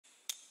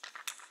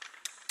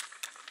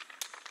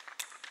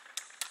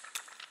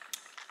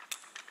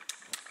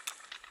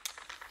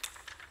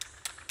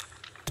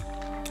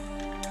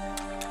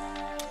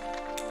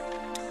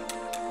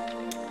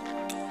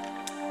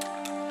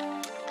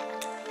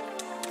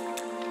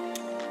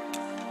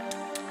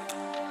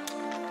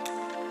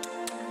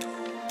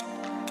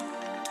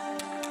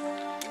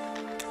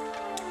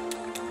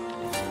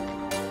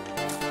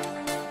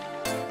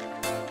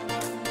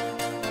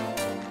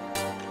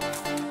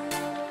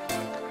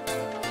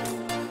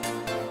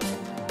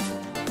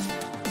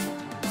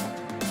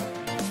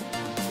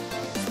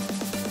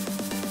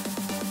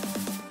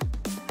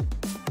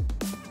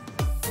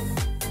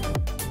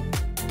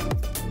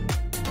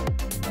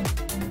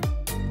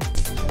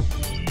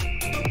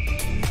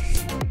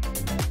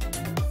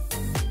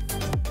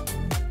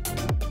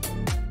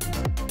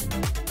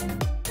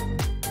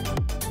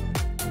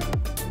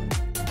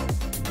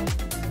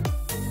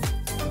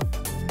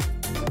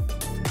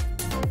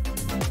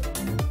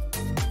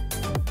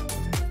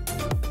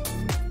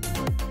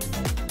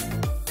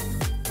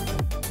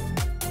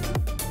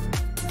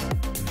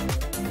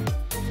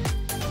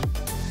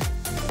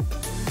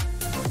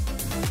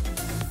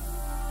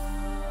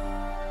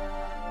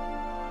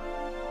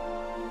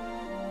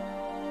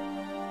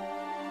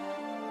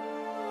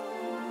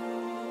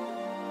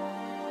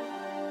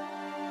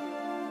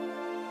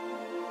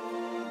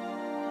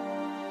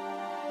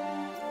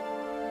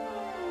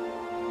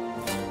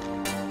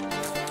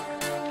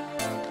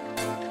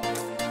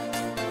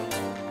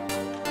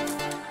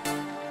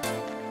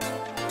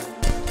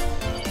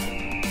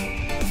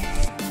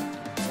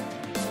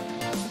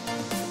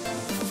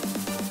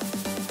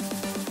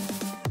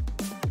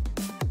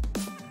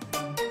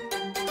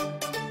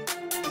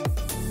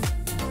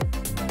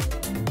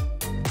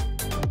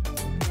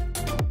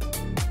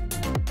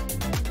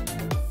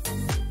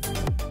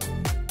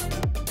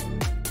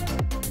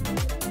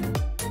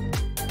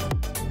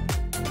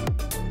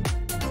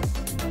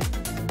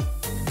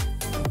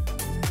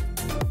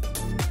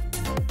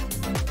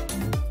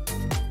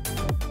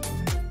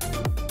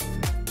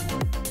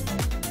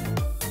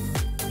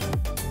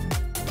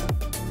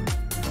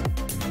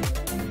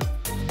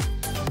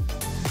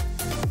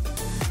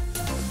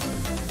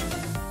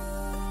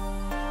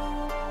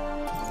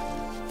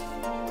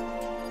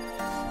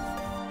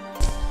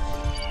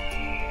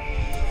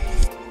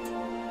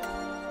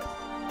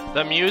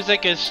The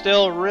music is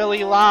still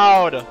really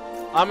loud.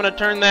 I'm gonna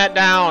turn that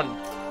down.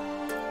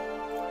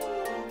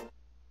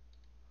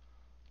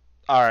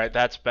 Alright,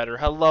 that's better.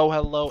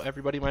 Hello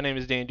everybody. My name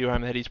is Dan Dew.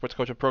 I'm the head esports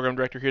coach and program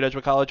director here at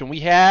Edgewood College, and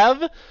we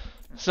have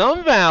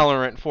some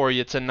Valorant for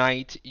you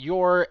tonight.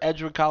 Your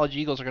Edgewood College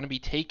Eagles are going to be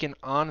taking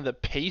on the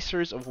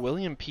Pacers of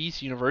William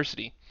Peace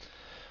University.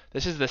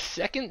 This is the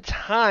second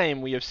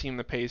time we have seen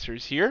the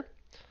Pacers here.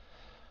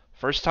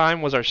 First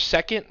time was our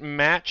second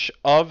match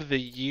of the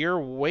year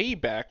way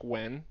back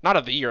when. Not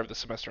of the year, of the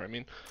semester, I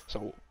mean.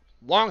 So,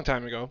 long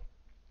time ago.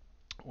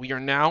 We are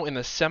now in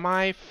the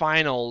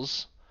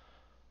semifinals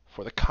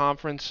for the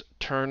conference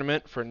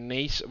tournament for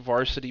NACE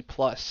Varsity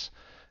Plus.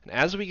 And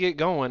as we get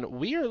going,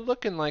 we are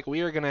looking like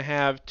we are going to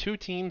have two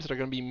teams that are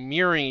going to be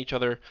mirroring each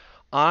other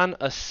on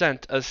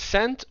Ascent.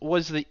 Ascent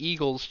was the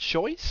Eagles'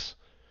 choice,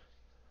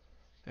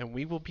 and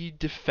we will be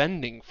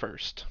defending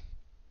first.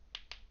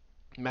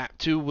 Map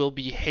 2 will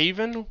be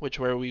Haven,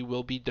 where we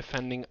will be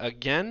defending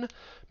again.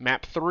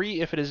 Map 3,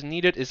 if it is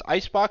needed, is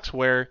Icebox,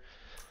 where,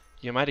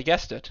 you might have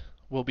guessed it,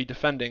 we'll be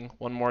defending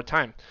one more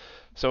time.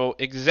 So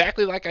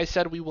exactly like I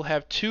said, we will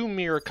have two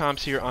mirror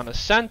comps here on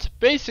Ascent.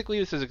 Basically,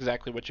 this is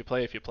exactly what you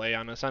play if you play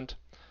on Ascent.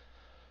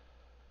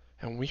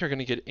 And we are going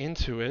to get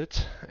into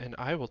it, and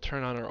I will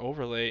turn on our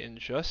overlay in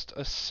just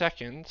a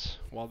second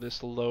while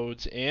this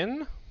loads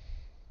in.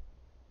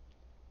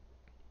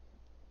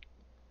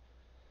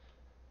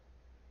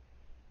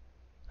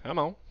 Come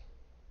on.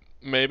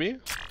 Maybe.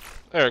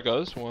 There it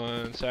goes.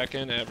 1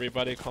 second.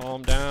 Everybody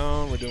calm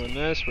down. We're doing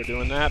this. We're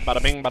doing that.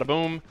 Bada bing, bada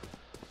boom.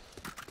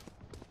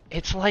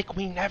 It's like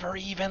we never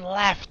even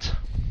left.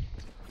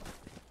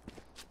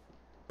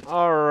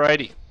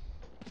 Alrighty.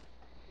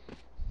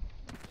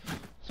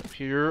 So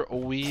here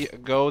we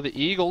go. The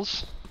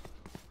Eagles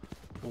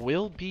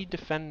will be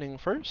defending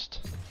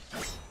first.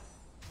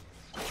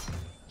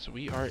 So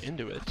we are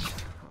into it.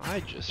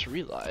 I just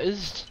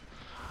realized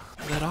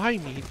that I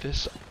need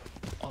this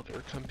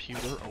other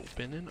computer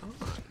open and on.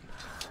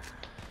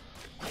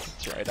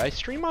 That's right, I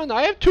stream on.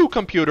 I have two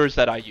computers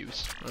that I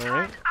use.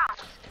 Alright.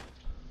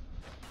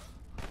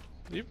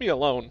 Leave me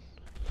alone.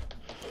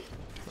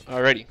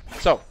 Alrighty.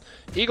 So,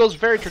 Eagles,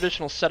 very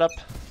traditional setup.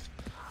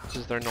 This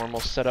is their normal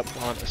setup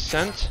on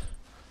Ascent.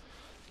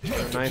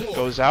 The knife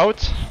goes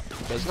out.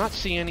 Does not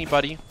see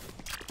anybody.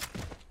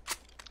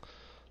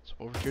 So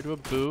over here to a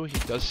Boo. He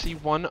does see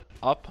one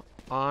up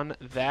on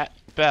that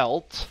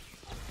belt.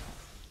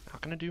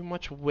 Not gonna do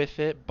much with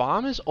it.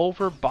 Bomb is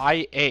over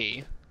by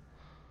A.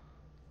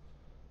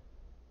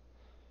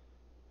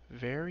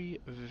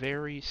 Very,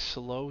 very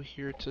slow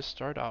here to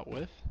start out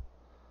with.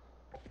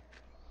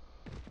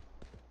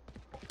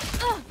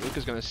 Luke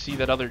is gonna see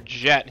that other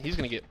jet, and he's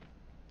gonna get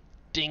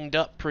dinged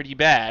up pretty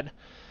bad.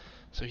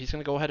 So he's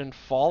gonna go ahead and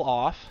fall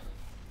off.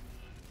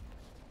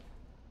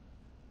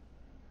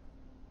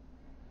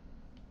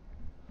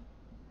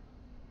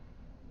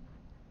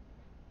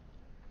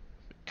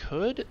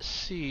 Could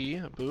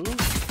see Boo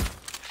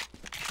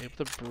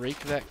able to break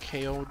that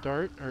KO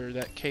dart, or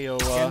that KO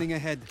Standing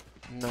ahead.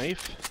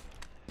 Knife.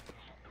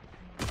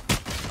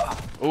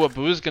 Oh,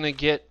 Abu's gonna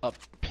get a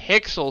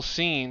pixel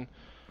scene.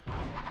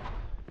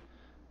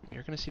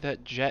 You're gonna see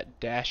that jet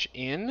dash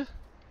in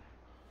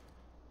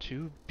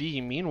to B.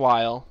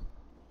 Meanwhile,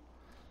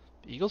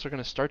 the Eagles are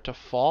gonna start to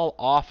fall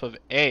off of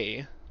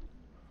A.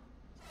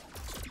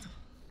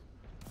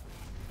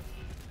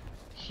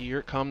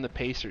 Here come the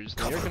Pacers.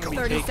 They are going to be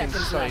taking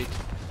sight.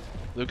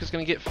 Luke is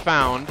going to get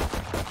found.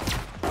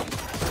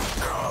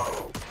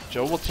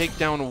 Joe will take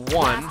down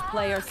one.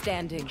 Player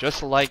standing.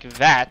 Just like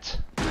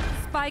that.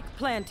 Spike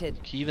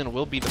planted. Keelan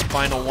will be the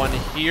final one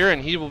here,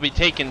 and he will be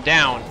taken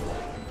down.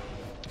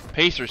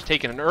 Pacers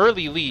taking an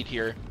early lead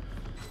here.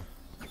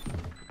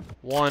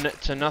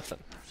 1-0.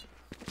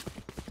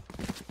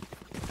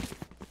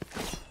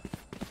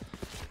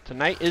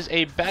 Tonight is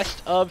a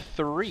best of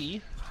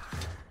 3.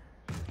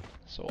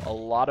 So a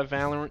lot of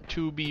Valorant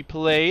to be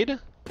played.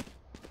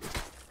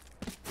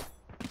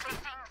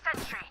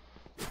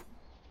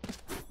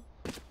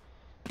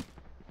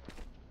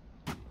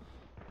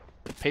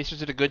 Pacers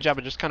did a good job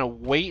of just kind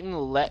of waiting,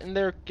 letting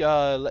their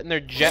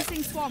jet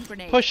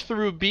push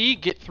through B,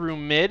 get through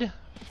mid,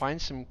 find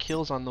some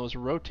kills on those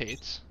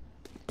rotates.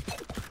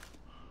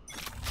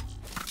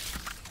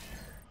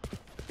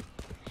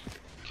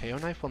 KO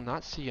knife will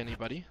not see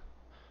anybody.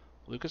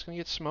 Luke is gonna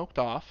get smoked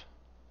off.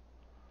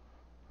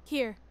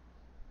 Here.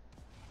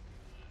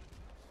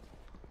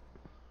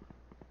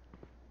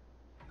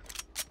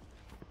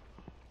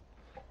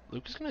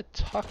 Luke is going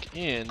to tuck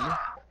in.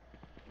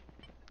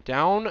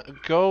 Down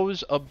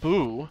goes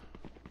Abu.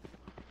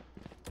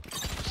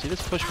 See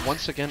this push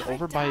once again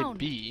over by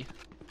B.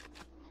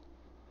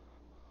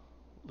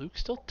 Luke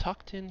still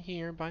tucked in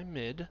here by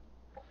mid.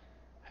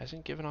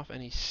 Hasn't given off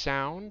any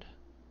sound.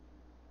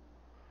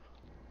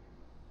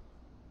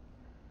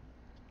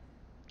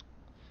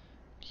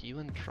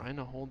 Keelan trying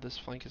to hold this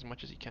flank as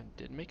much as he can.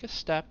 Did make a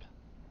step.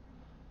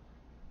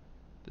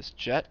 This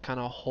jet kind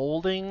of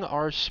holding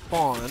our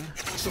spawn.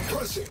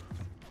 Suppressing.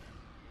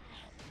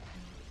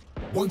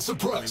 One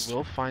suppressed. We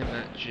will find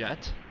that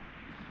jet.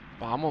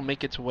 Bomb will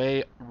make its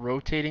way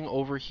rotating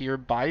over here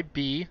by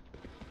B.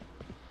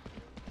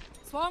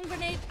 Swarm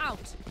grenade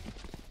out.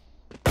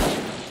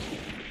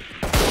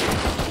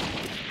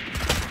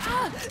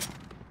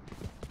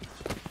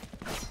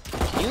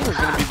 Keelan is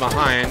going to be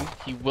behind.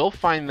 He will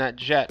find that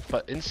jet,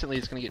 but instantly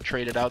it's going to get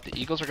traded out. The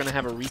Eagles are going to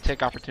have a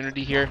retake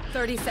opportunity here.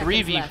 30 seconds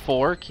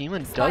 3v4. left.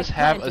 Keelan does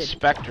have a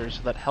Spectre,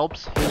 so that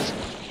helps his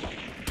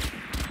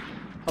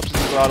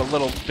go out a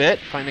little bit.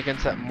 Fighting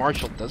against that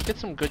Marshall does get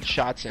some good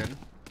shots in.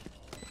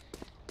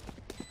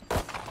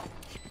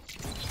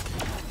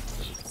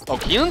 Oh,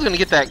 Keelan's going to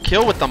get that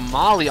kill with the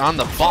molly on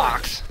the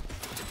box.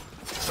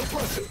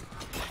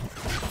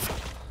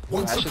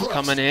 Flash is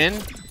coming in.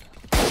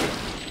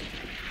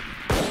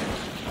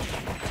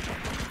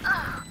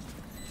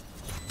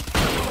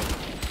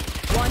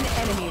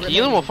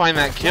 Keelan will find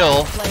that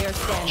kill.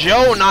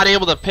 Joe not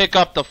able to pick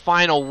up the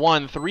final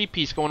one.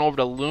 3-piece going over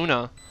to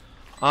Luna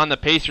on the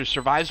Pacers.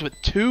 Survives with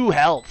 2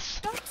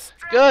 healths.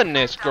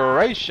 Goodness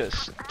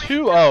gracious.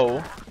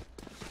 2-0.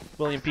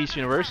 William Peace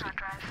University.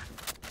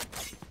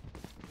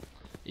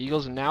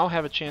 Eagles now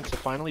have a chance to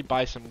finally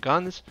buy some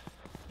guns.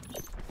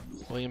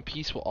 William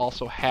Peace will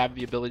also have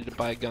the ability to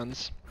buy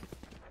guns.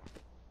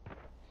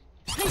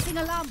 Placing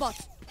alarm bot.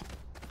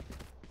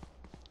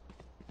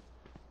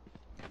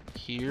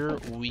 Here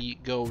we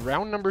go.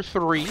 Round number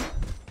 3.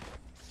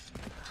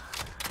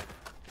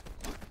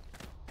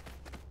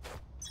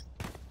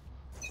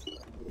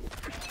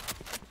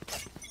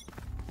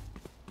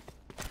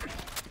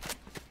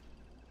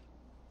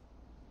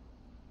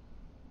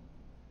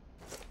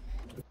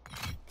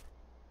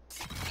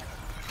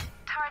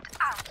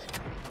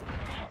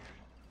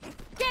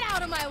 Get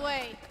out of my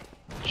way.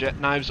 Jet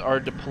knives are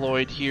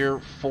deployed here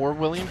for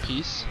William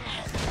Peace.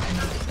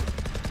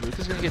 Luke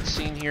is going to get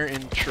seen here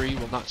in tree.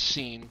 Well, not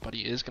seen, but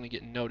he is going to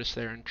get noticed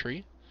there in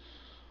tree.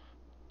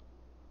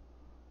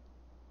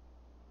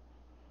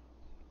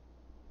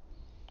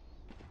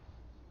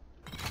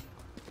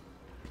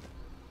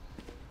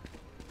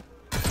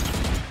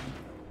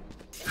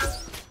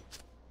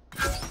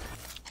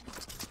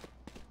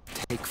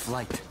 Take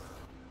flight.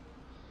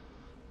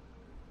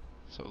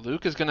 So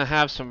Luke is going to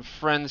have some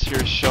friends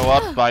here show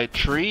up by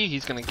tree.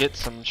 He's going to get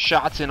some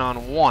shots in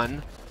on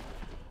one.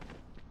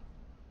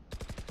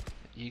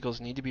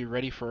 Eagles need to be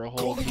ready for a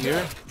hold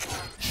here.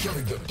 Here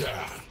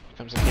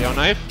comes the KO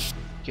knife.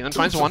 Keelan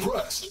finds one.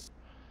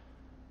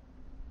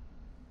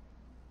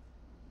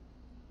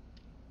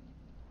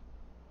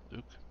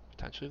 Luke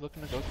potentially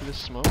looking to go through this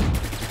smoke.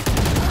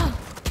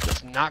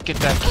 Does not get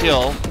that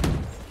kill.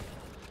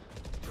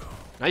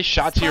 Nice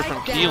shots here from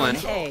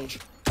Keelan.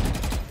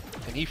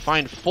 Can he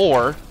find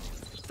 4?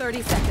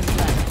 30 seconds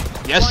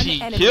left. Yes, he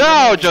can.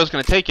 Oh, Joe's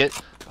going to take it.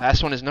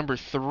 Last one is number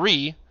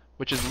 3,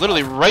 which is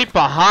literally right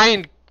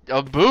behind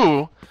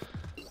Abu.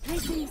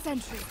 That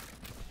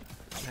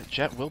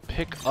jet will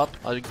pick up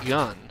a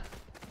gun.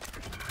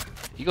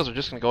 Eagles are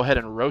just going to go ahead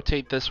and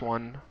rotate this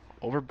one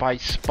over by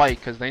Spike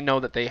because they know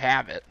that they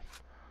have it.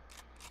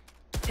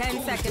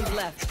 10 seconds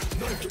left.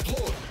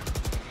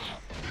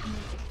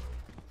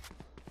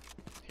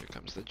 Here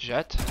comes the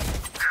jet.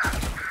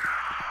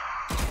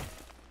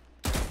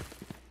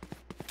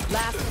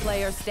 Last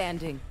player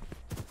standing.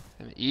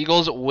 And the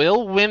Eagles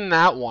will win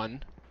that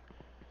one.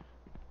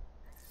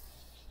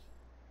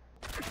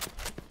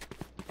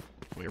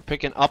 We're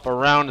picking up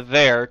around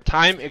there.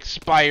 Time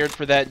expired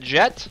for that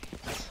jet.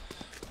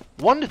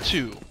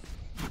 1-2.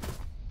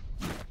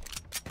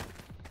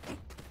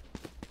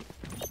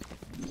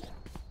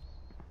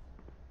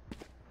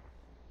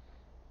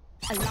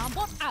 Alarm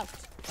bot out.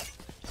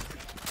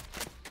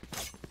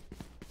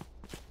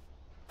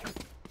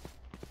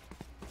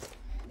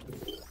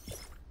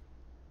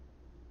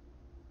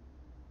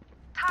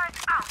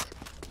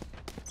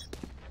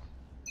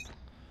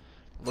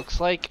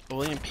 Looks like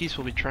William Peace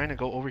will be trying to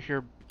go over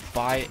here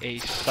by a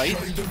site.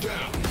 So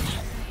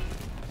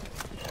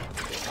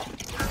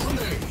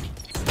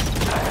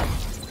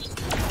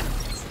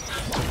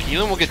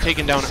Keelan will get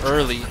taken down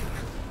early.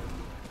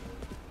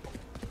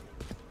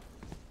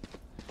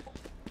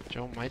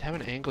 Joe might have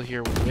an angle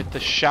here with the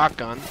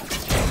shotgun.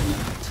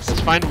 Let's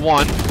find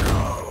one.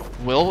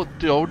 Will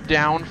go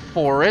down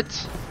for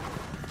it.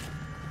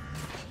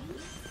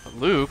 But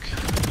Luke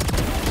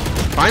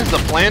finds the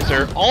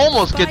planter,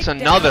 almost gets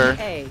another.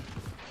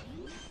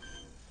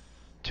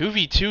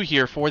 2v2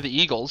 here for the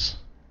Eagles.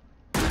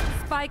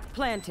 Spike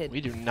planted.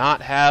 We do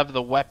not have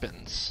the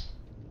weapons.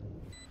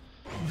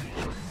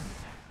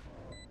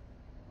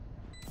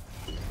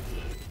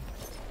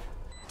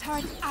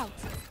 Turret out.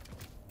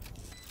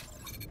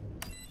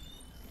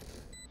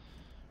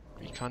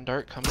 Recon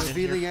dart coming in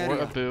here for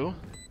Abu.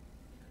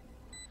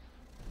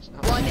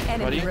 One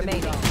enemy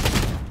remaining.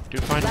 Do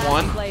find Last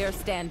one. Player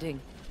standing.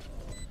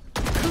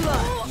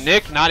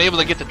 Nick not able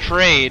to get the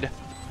trade.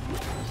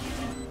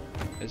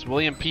 As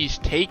William Peace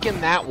taking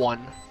that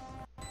one.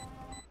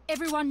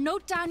 Everyone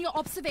note down your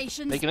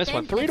observations. Making this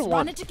one then 3-1. let's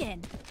run it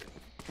again.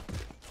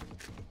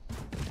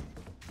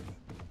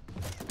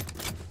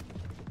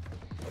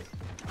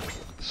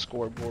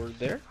 Scoreboard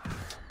there.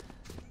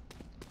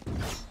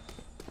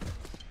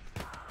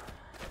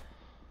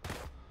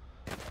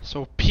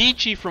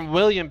 Peachy from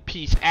William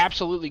Peace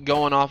absolutely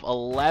going off.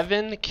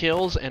 11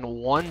 kills and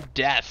 1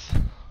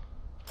 death.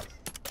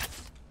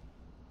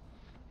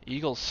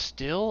 Eagles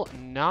still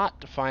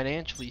not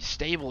financially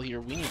stable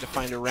here. We need to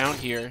find a round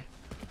here.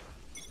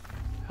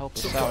 Help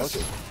us out.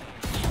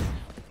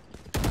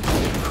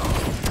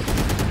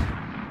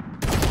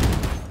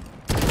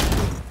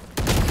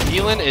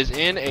 Keelan is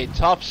in a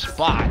tough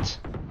spot.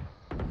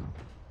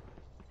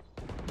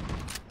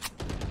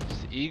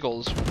 The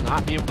Eagles will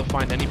not be able to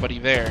find anybody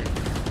there.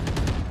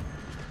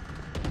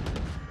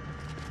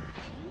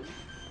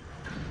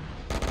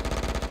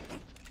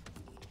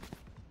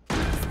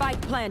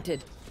 Spike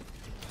planted.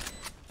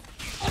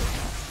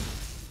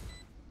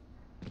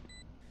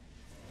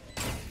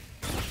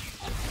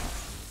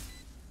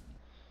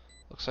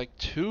 Looks like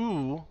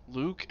 2,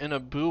 Luke and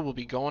Abu, will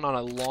be going on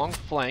a long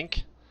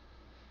flank.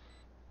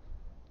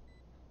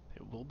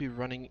 They will be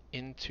running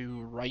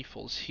into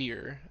rifles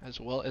here, as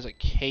well as a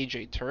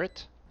KJ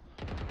turret.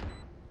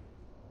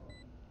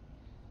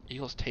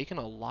 Eagles taking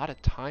a lot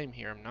of time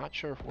here. I'm not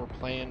sure if we're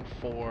playing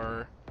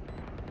for...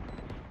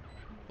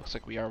 Looks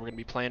like we are. We're going to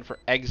be playing for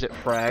exit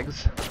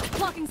frags.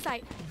 Blocking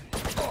sight.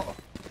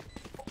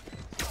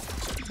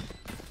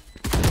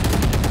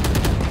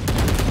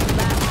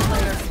 Last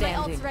player My standing.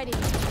 ult's ready.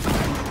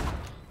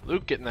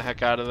 Luke getting the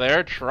heck out of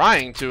there,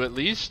 trying to at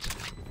least.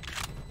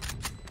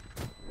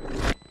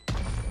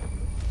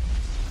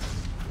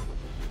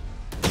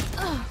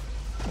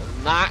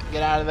 Will not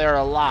get out of there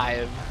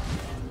alive.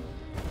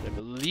 I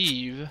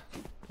believe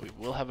we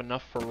will have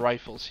enough for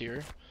rifles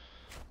here.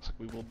 Looks like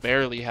we will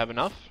barely have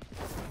enough.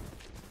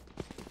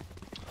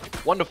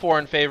 1-4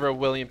 in favor of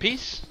William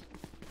Peace.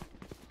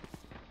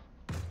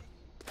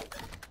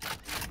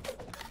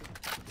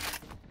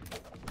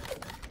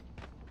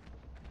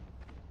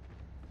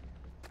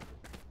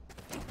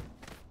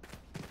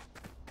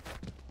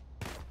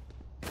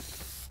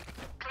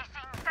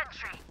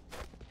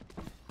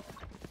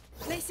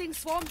 Placing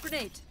swarm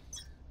grenade.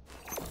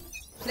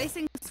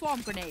 Placing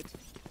swarm grenade.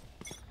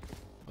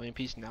 William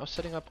Peace now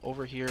setting up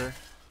over here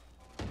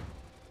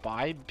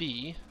by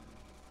B.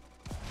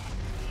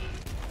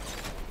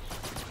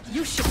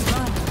 You should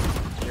run.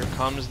 Here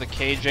comes the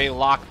KJ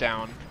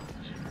lockdown.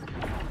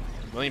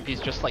 William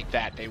Peace just like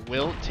that. They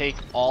will take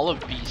all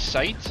of B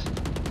site.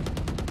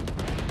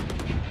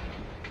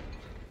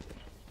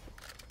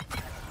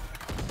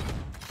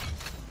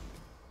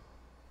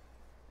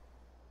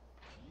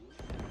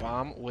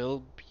 Bomb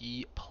will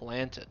be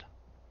planted.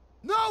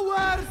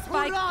 Nowhere to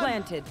Spike run!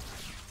 planted.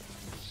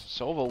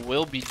 Sova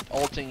will be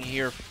ulting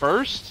here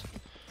first.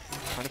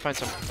 Trying to find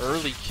some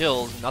early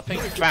kills. Nothing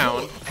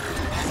found.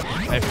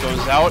 Knife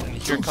goes out, and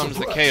here comes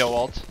the KO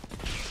ult.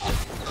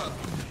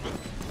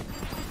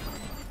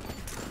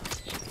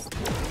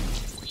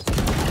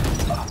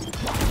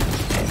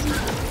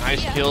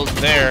 Nice kills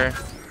there.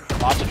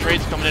 Lots of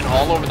trades coming in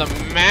all over the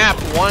map.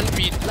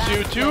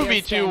 1v2,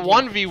 2v2,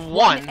 1v1.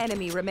 One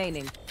enemy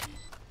remaining.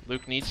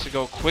 Luke needs to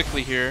go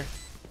quickly here.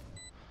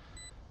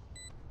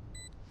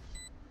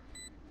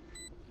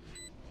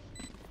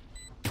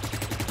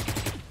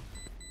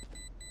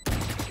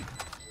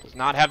 Does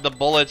not have the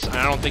bullets, and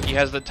I don't think he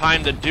has the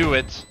time to do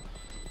it.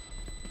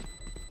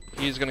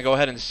 He's going to go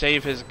ahead and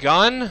save his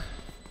gun.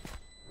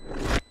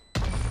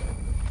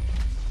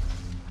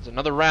 There's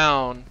another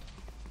round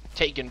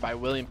taken by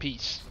William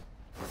Peace.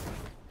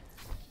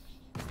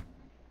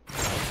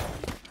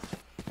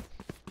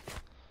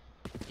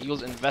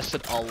 Eagles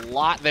invested a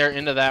lot there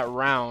into that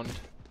round.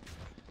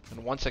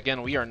 And once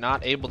again, we are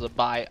not able to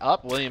buy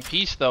up. William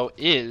Peace, though,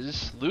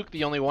 is Luke,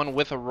 the only one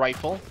with a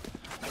rifle.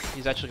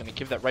 He's actually going to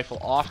give that rifle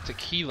off to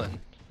Keelan.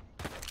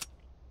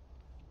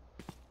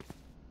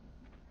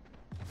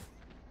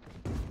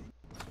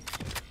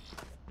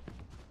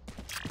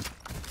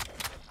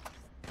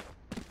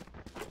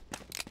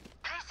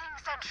 Placing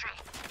sentry.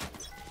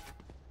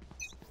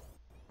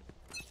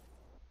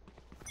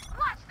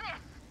 Watch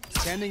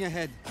this. Standing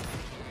ahead.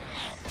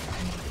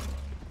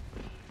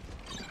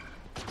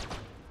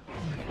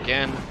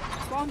 Again,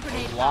 Swarm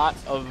grenade. a lot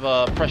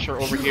of pressure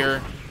over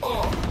here.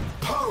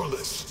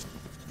 Powerless.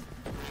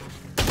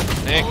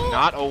 Nick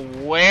not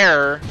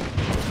aware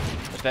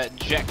that that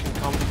jet can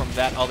come from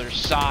that other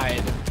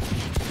side.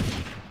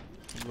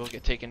 He will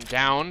get taken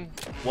down.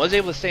 Was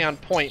able to stay on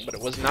point, but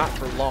it was not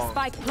for long.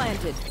 Spike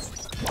planted.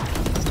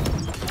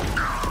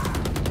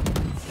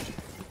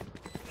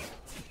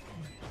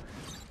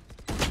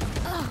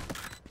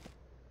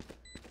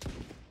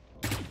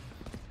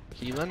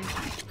 Keelan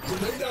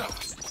Grenade out.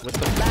 with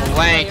the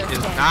flank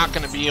is not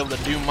going to be able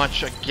to do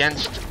much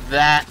against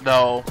that,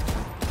 though.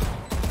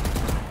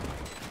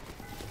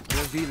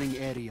 Revealing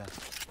area.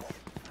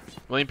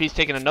 William Peace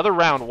taking another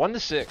round,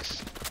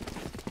 1-6.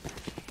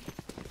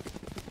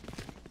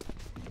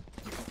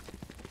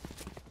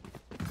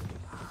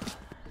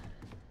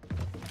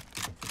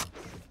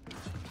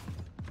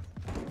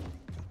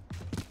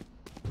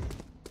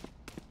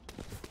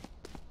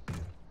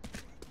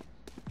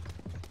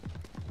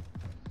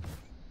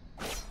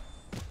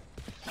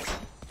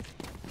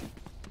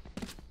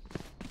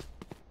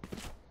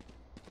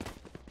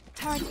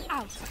 Turret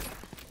out.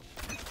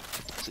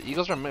 So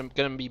Eagles are going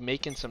to be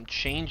making some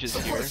changes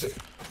here. Suppress it.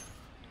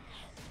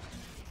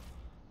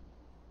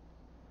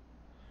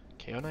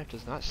 KO Knife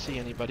does not see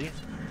anybody.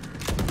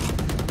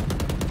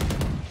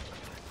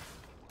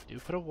 Do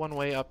put a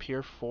one-way up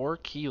here for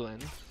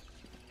Keelan.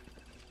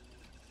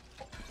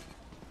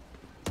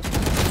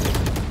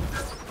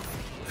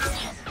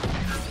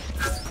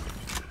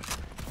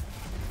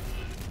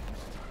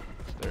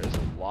 There is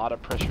a lot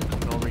of pressure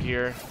coming over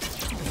here.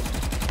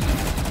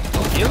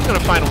 Keelan's gonna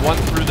find one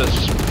through the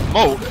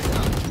smoke.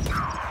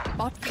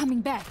 Bot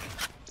coming back.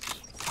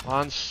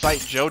 On site,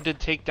 Joe did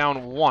take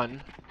down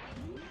one.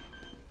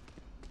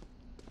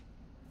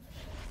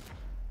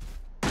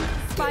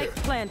 Spike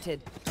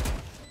planted.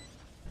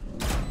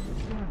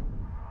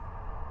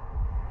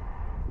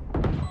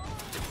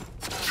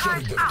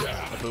 Shutting them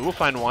down. But we'll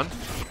find one.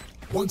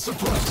 One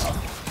suppressed.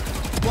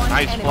 One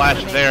Nice enemy flash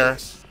remaining. there.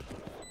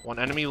 One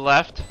enemy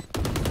left.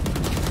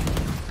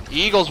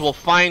 Eagles will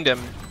find him.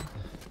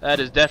 That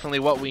is definitely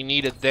what we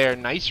needed there.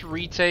 Nice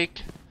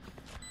retake.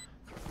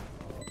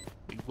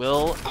 We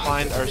will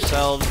find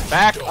ourselves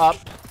back up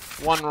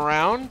one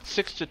round,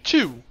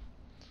 6-2.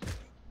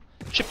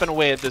 Chipping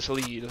away at this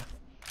lead.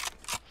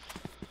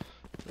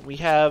 We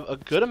have a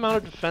good amount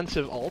of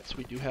defensive ults.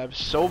 We do have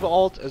Sova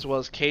ult as well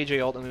as KJ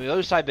ult. And on the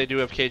other side, they do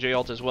have KJ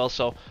ult as well.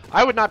 So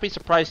I would not be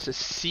surprised to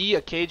see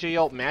a KJ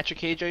ult match a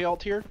KJ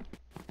ult here.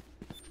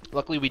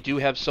 Luckily, we do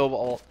have Sova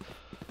ult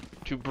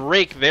to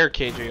break their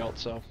KJ ult.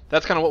 So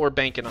that's kind of what we're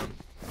banking on.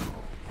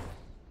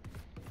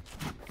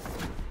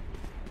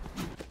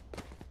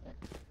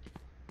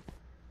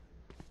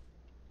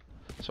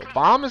 So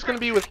Bomb is going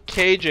to be with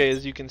KJ,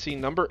 as you can see,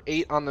 number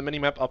 8 on the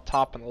minimap up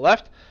top on the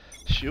left.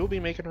 She'll be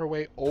making her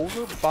way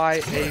over by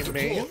a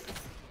main.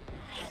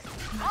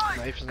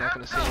 Knife is not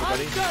going to see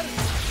anybody.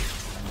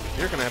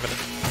 You're going to have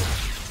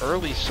an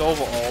early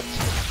Sova ult.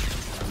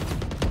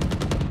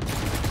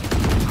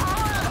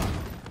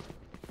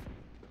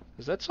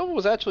 Because that Sova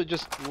was actually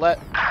just let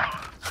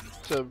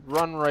to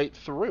run right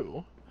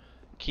through.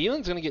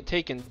 Keelan's going to get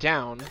taken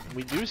down.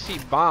 We do see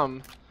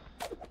Bomb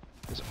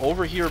is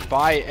over here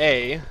by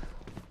A.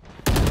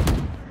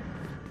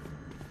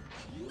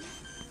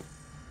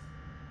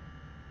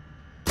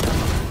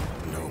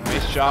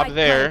 Nice job Spike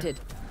there. planted.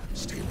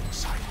 Stealing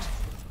sight.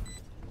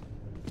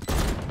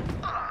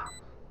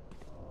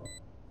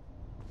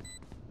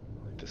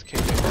 This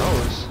KJ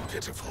knows.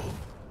 Pitiful.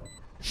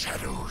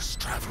 Shadows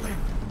traveling.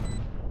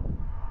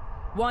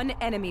 One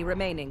enemy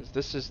remaining.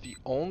 This is the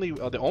only.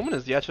 The Omen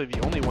is actually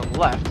the only one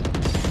left.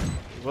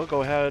 We'll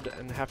go ahead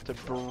and have to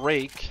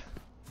break.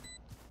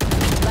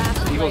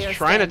 Last Eagles player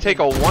trying to standing. take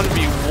a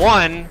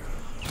 1v1.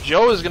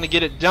 Joe is going to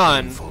get it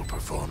done. Full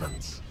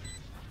performance.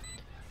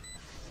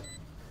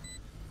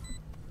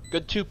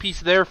 Good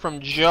two-piece there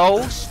from Joe.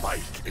 The spike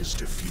is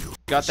diffused.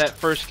 Got that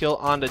first kill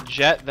onto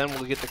Jet, then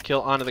we'll get the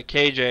kill onto the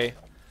KJ.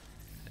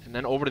 And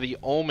then over to the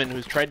Omen,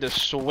 who's tried to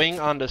swing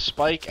onto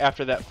Spike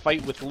after that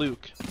fight with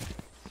Luke.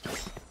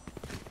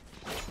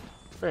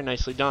 Very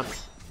nicely done.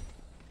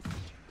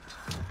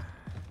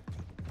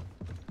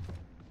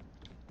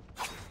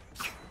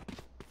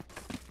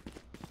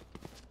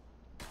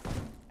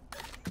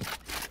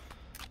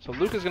 So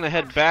Luke is going to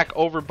head back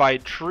over by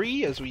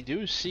Tree, as we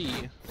do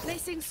see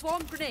Placing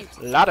swarm grenade.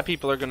 a lot of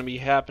people are going to be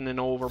happening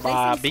over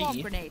by Placing swarm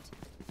B grenade.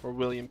 for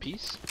William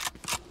Peace.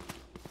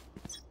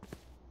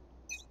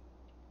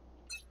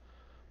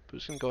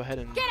 Who's going to go ahead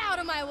and Get out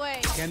of my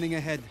way. Scanning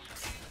ahead.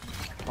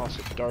 toss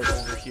a dart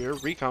over here.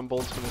 Recon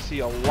Bolt's going to see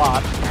a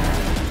lot.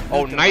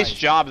 Oh, nice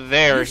job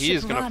there. You He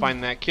is should going to run.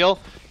 find that kill.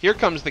 Here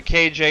comes the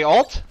KJ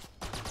ult.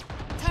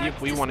 See Turret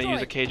if we want to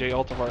use a destroyed. KJ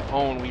ult of our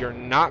own. We are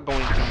not going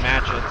to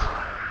match it.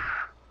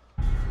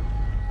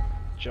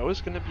 Joe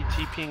is going to be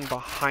TPing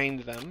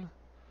behind them,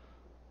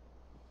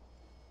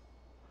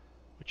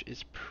 which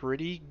is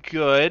pretty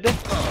good.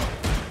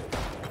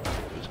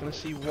 Who's going to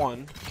see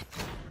one?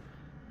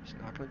 He's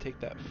not going to take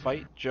that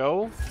fight.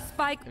 Joe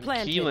Spike and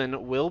planted. Keelan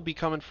will be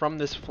coming from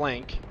this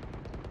flank.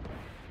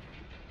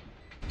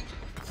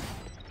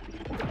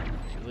 I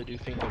really do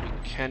think that we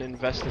can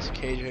invest this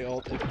KJ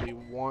ult if we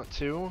want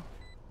to.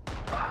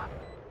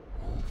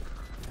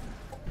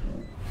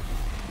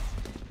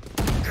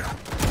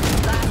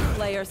 Last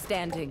player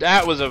standing.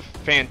 That was a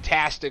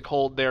fantastic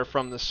hold there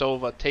from the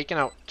Sova, taking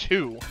out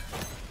 2.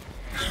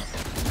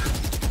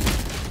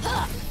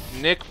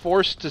 Nick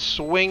forced to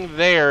swing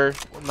there,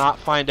 will not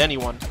find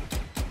anyone.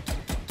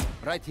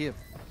 Right here.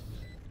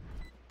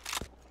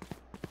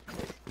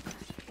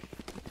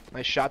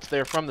 Nice shots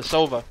there from the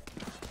Sova.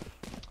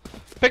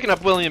 Picking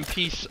up William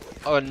Peace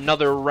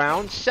another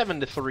round,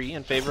 7-3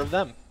 in favor of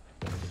them.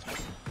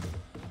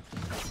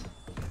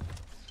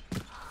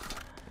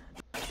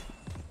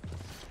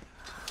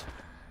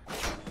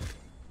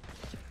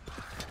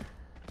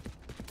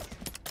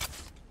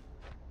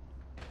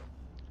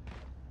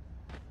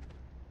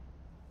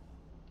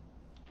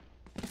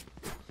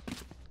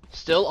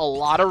 Still a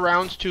lot of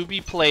rounds to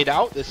be played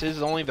out. This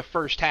is only the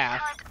first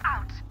half.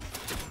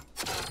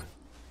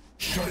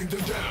 Shutting them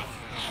down.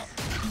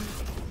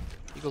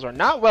 Eagles are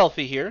not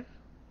wealthy here.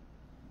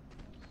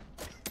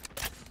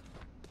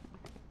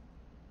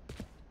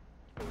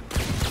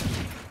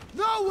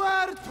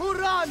 Nowhere to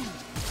run!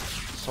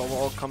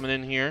 Solo coming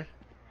in here.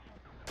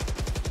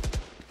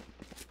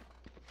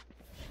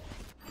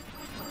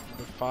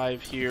 Number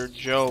 5 here,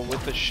 Joe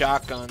with the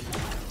shotgun.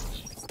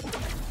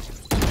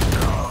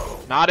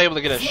 Not able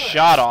to get a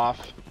shot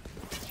off.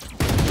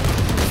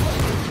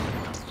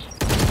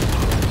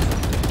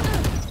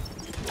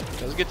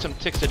 Does get some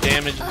ticks of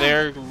damage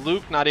there.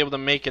 Luke not able to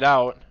make it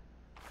out.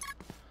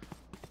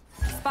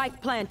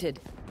 Spike planted.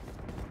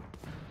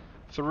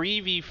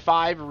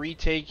 3v5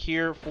 retake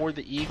here for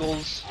the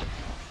Eagles.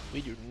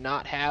 We do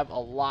not have a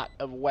lot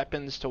of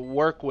weapons to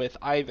work with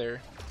either.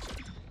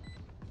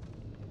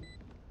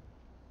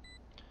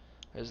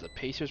 As the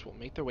Pacers will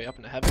make their way up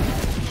into heaven.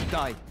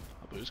 Die.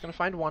 Abu's gonna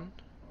find one.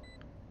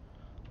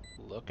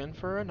 Looking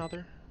for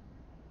another.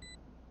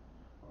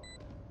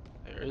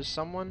 There is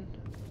someone.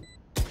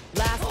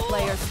 Last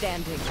player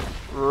standing.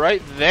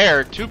 Right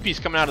there. 2-piece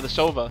coming out of the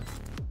Sova.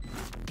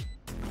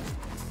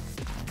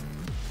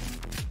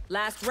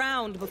 Last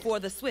round before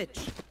the switch.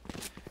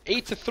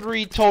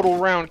 8-3 total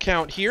round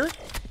count here.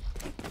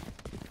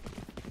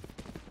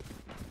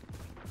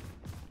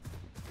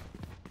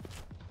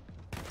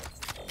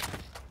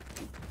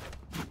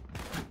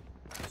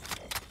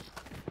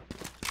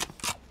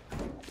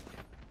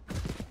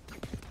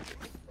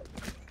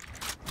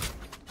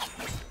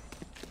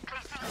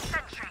 Placing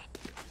sentry.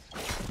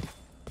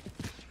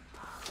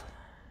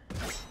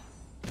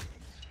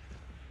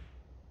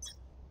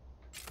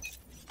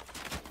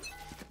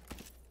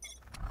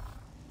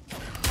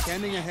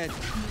 Scanning ahead.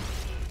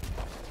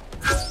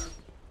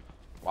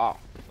 Wow,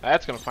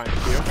 that's gonna find a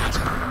few.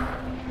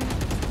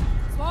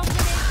 Swarm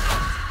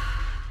grenade.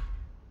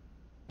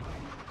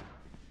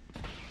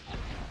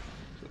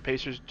 The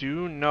Pacers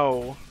do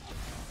know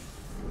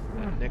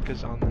that Nick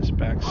is on this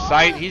back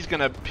site. He's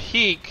gonna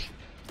peek.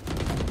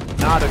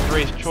 Not a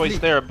great choice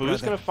there.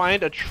 Abu's gonna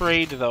find a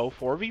trade though.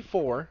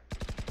 4v4.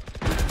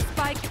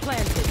 Spike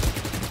planted.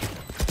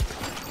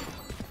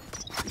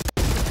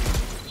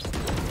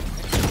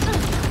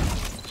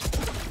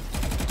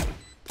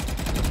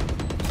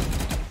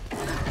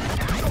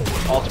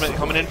 Ultimate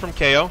coming in from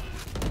KO.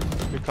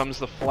 Here comes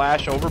the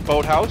flash over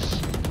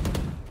Boathouse.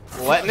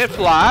 Letting it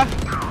fly.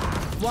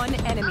 One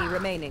enemy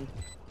remaining.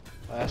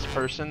 Last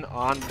person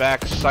on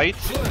back site.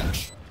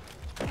 Flash.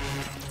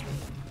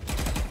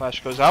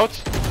 Flash goes out.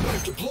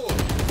 Knife deployed.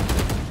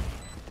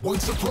 One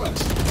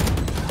suppressed.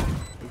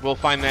 We will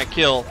find that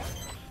kill.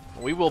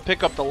 We will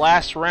pick up the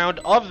last round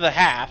of the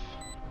half.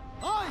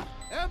 I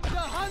am the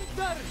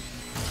hunter!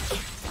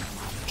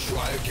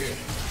 Try again.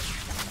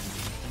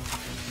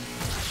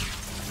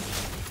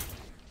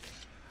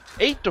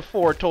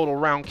 8-4 total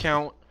round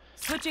count.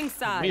 Switching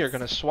sides. We are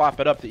going to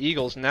swap it up. The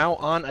Eagles now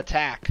on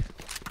attack.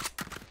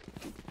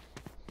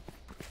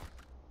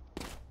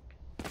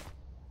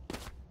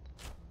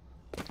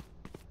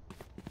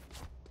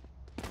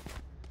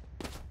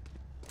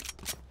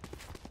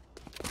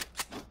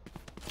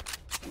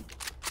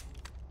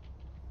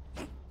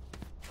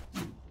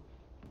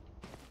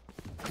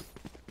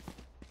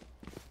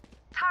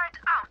 Turret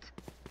out.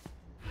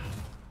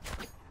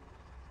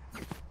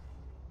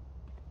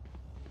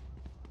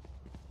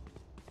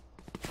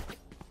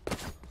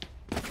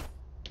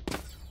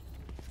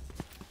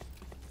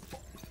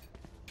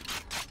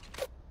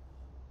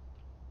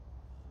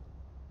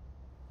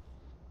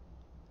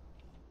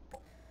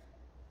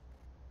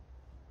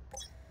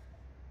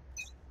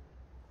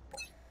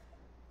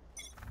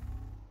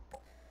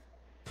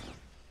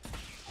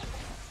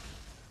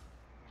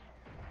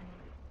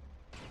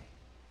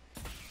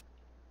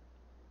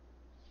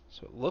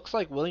 So it looks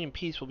like William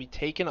Peace will be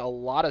taking a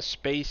lot of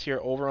space here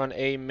over on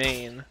A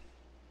main.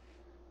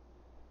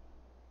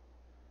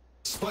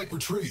 Spike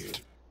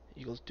retrieved.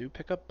 Eagles do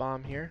pick up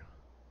bomb here.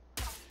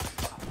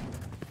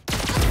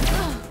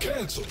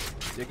 Cancel.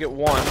 They get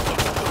one.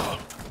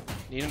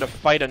 Needing to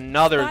fight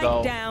another Spike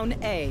though. down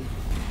A.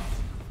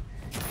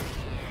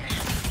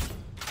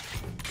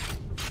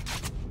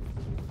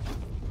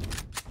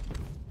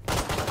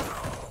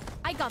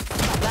 I got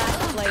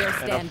Last player And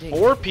standing. a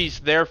 4-piece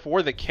there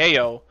for the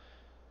KO.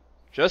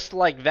 Just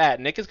like that,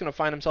 Nick is going to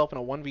find himself in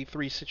a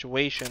 1v3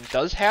 situation.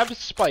 Does have a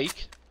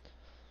spike.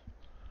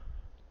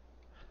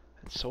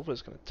 And Sova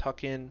is going to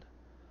tuck in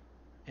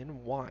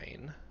and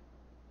whine.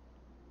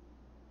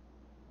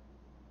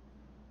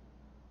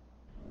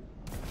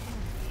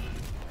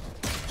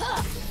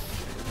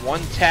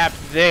 One tap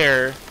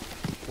there.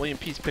 William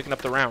Peace picking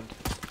up the round.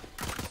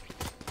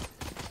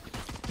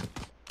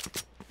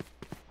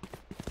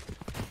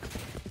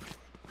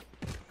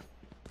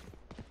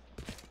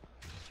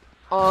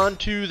 On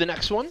to the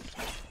next one.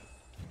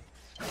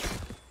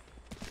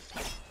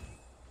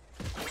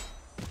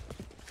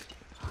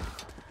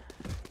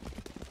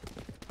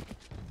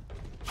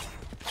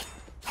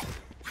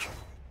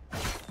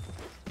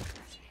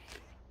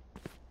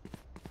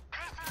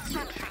 Placing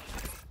sentry.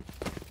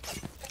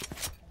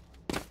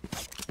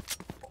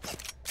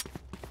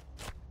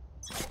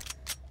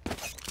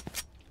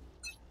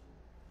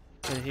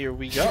 And here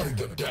we go. Shutting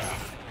them down.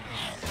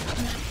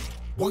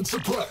 One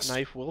suppressed.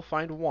 Knife will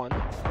find one.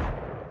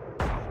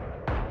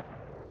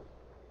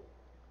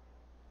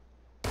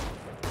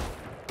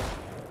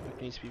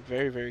 He needs to be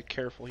very, very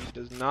careful. He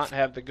does not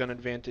have the gun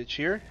advantage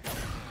here.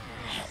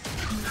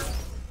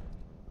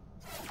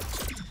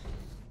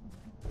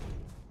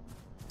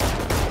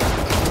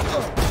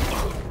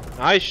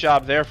 Nice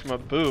job there from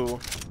Abu.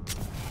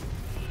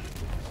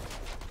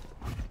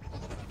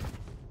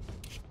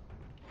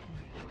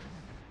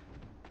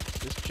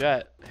 This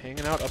Jet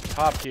hanging out up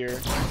top here.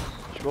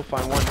 Should go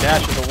find one,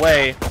 dashes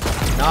away.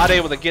 Not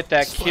able to get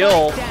that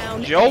kill.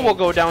 Joe will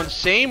go down.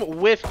 Same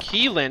with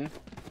Keelan.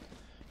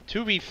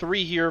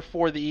 2v3 here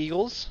for the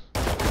Eagles.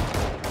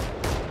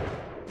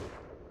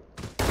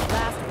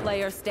 Last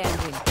player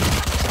standing.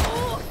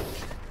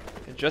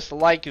 And just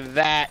like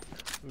that,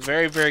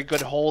 very, very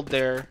good hold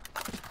there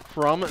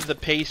from the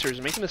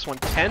Pacers, making this one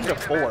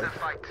 10-4.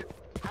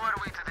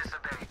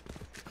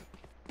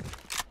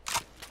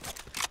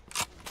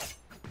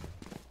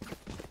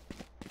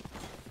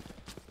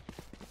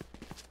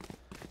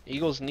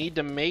 Eagles need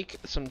to make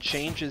some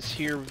changes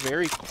here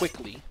very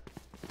quickly.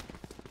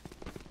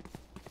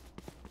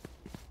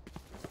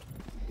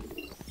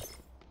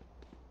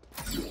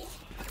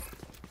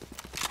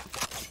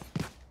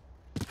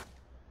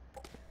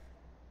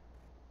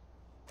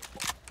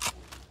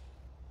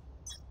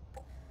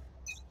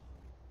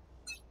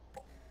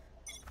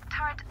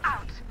 Turret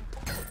out.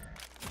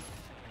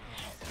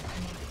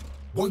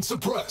 One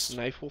suppressed.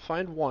 Knife will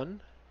find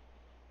one.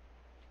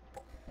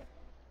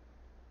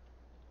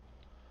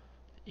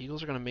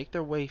 Eagles are going to make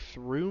their way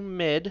through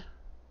mid,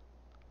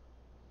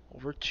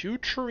 over to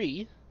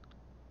tree.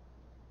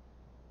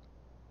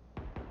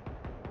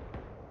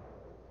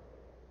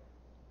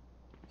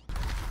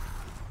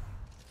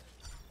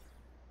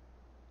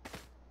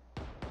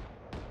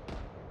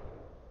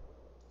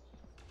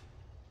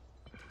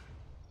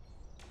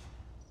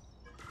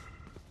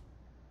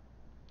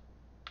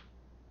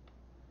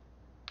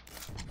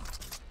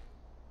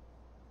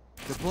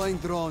 Deploying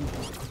drone.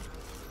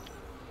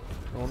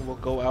 Drone will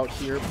go out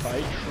here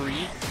by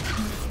tree.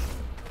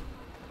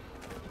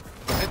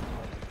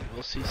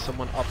 We'll see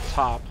someone up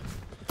top.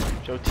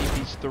 Joe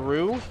TP's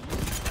through.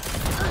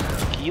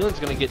 Keelan's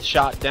going to get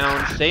shot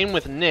down. Same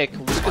with Nick.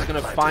 Luke is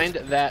going to find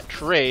that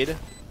trade.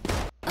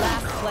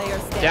 Last player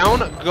standing.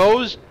 Down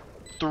goes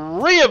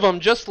 3 of them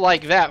just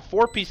like that.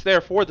 4-piece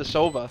there for the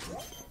Sova.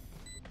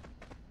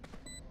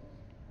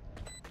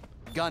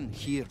 Gun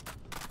here.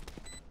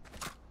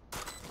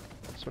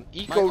 So an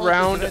eco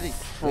round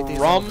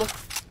from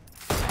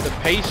the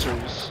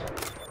Pacers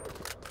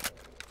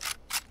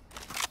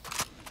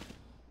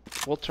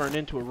will turn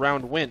into a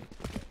round win.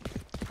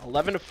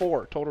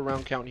 11-4 total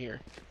round count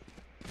here.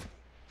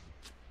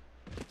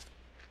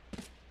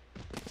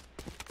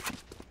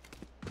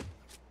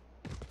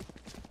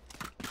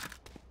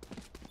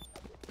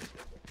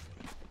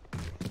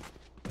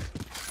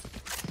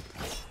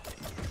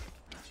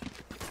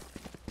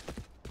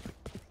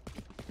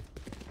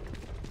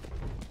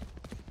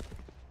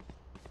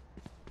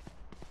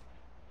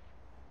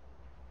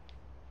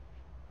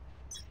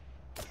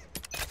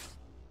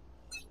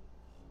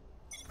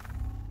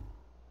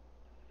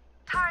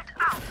 Turret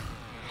out.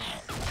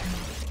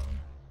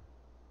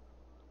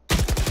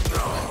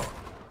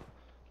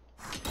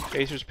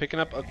 Pacers picking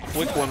up a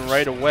quick one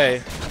right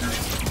away.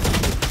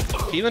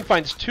 Keelan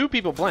finds 2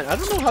 people blind. I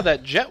don't know how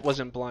that Jet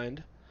wasn't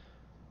blind.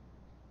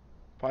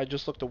 Probably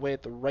just looked away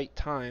at the right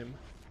time.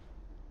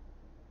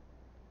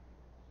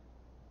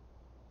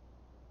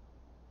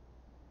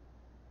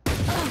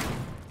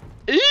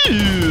 Ew!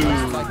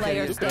 Last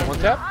player Luke standing. one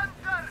tap.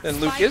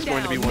 And Luke is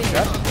going to be one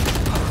tap.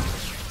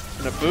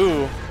 And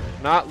Abu,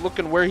 not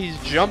looking where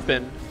he's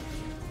jumping,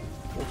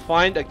 will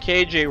find a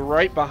KJ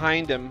right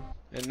behind him.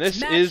 And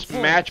this Match is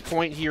point. match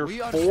point here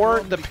We are for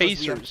strong the because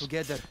we are Pacers.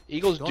 together.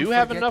 Eagles Don't do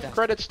have forget enough that.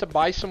 credits to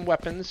buy some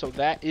weapons, so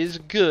that is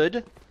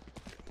good.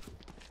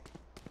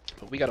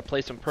 But we got to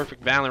play some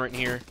perfect Valorant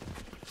here.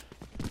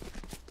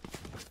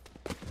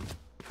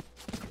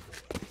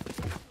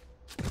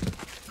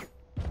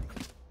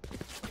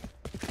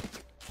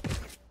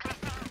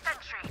 Placing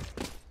sentry.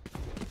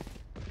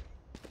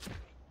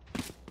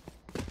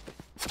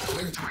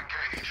 Clear to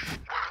engage.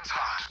 Weapons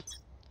hot.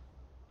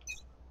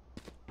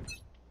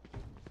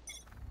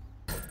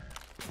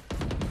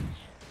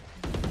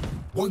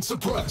 One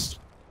suppressed.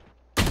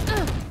 So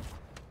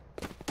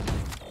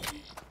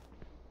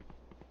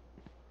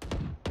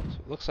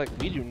it looks like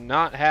we do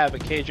not have a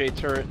KJ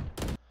turret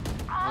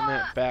on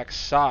that back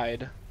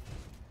side.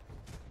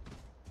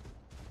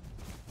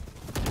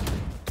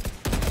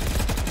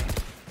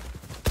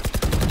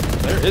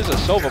 There is a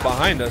Sova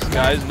behind us,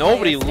 guys.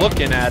 Nobody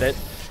looking at it.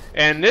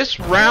 And this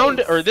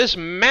round, or this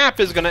map,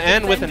 is going to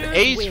end with an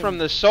ace from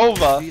the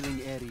Sova.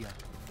 Revealing area.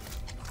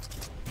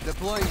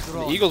 Deploying The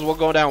drone. Eagles will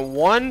go down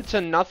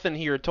 1-0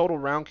 here, total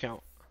round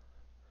count.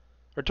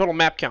 Or total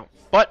map count.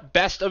 But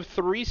best of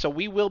 3, so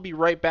we will be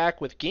right back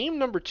with game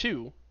number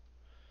 2.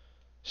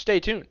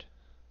 Stay tuned.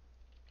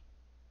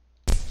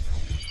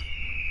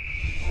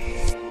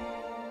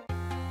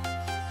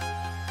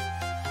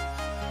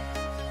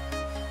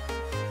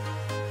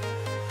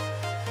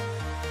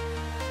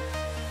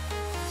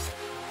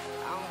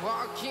 I'm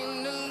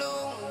walking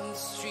alone, the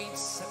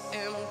streets are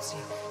empty.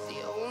 The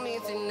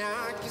thing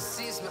I can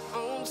see is my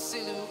own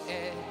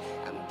silhouette.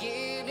 I'm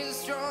getting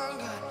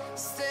stronger,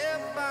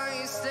 step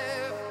by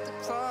step. The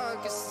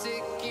clock is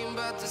ticking,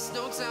 but there's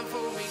no time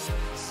for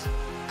regrets.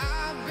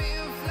 I've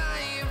been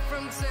flying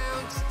from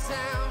town to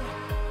town,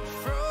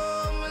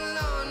 from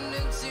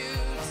London to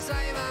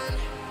Taiwan.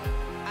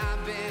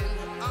 I've been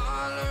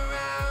all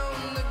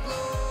around the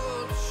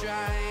globe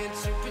trying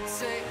to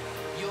protect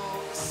your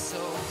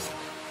soul.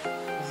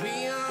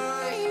 We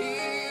are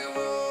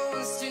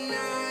heroes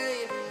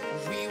tonight.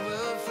 We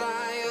will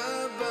fly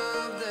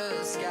above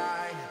the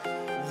sky.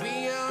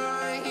 We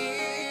are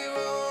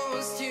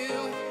heroes tonight.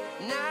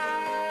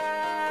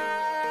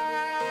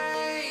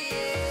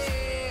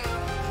 Yeah.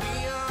 We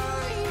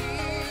are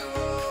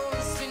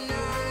heroes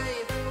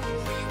tonight.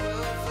 We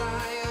will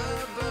fly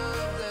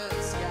above the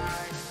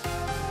sky.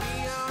 We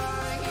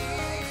are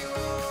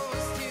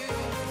heroes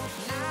tonight.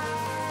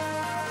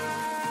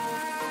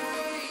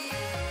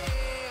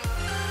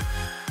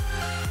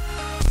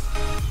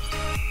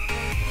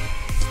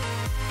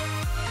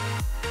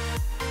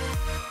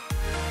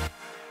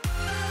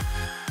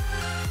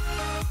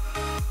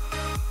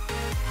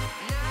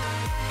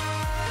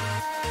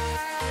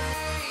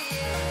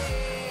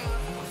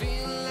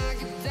 Feel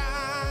like a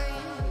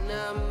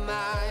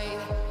dynamite,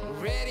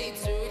 ready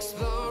to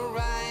explode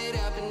right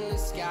up in the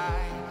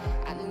sky.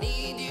 I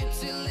need you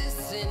to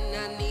listen,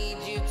 I need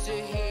you to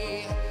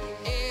hear,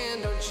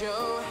 and don't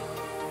show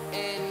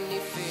any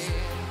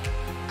fear.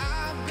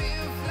 I've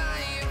been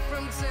flying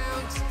from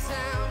town to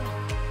town,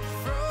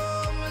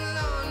 from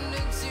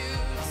London to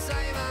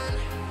Taiwan.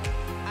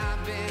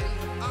 I've been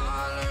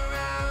all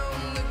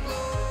around the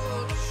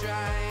globe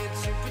trying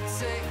to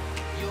protect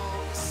your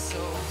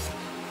soul.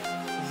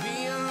 We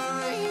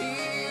are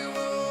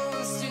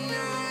heroes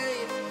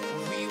tonight.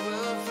 We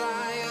will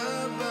fly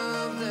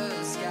above the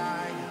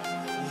sky.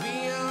 We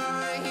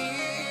are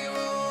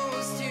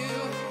heroes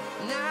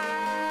tonight.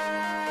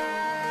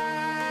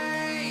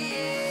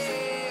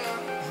 Yeah.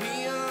 We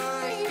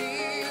are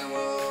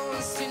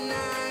heroes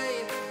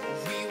tonight.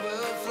 We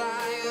will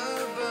fly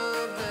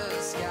above the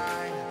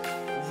sky.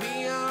 We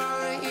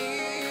are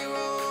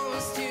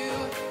heroes tonight.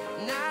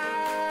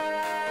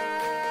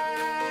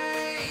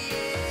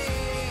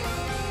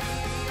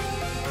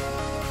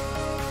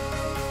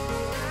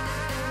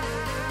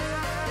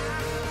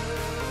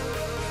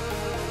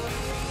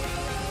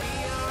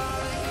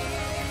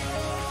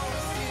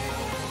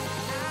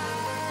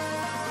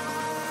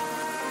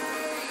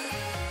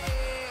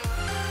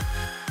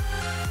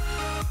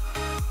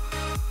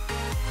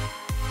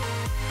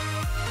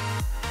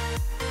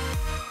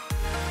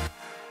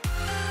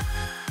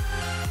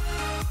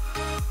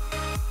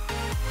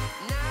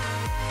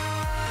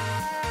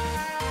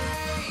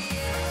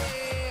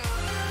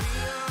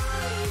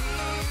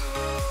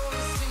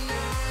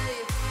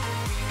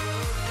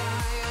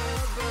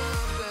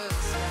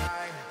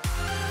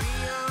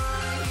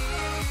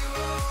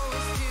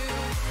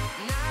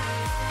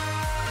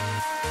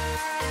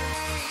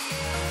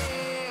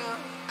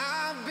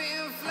 I've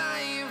been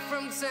flying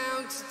from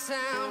town to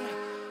town,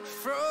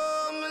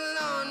 from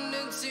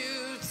London to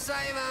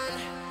Taiwan.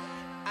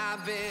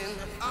 I've been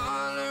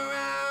all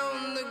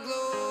around the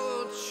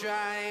globe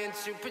trying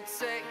to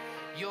protect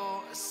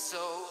your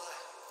soul.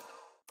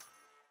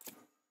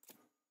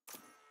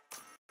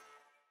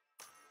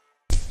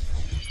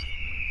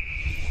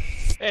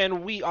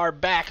 And we are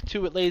back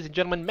to it, ladies and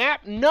gentlemen.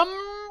 Map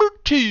number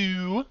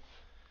 2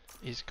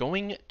 is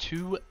going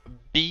to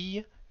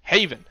be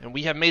Haven. And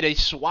we have made a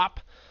swap.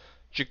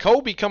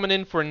 Jacoby coming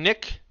in for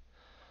Nick.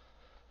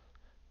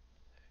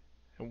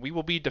 And we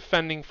will be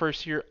defending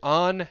first here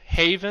on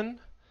Haven.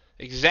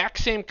 Exact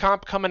same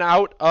comp coming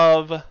out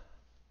of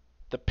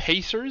the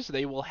Pacers.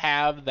 They will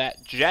have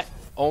that Jet,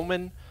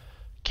 Omen,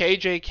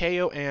 KJ,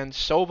 KO, and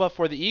Sova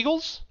for the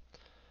Eagles.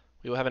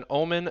 We will have an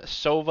Omen,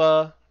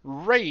 Sova,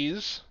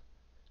 Raze,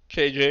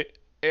 KJ,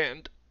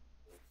 and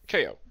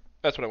KO.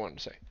 That's what I wanted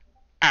to say.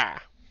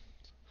 Ah.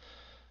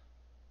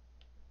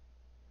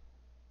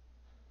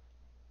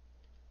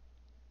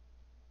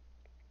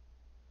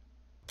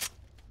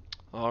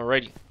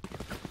 Alrighty.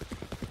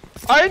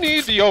 I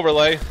need the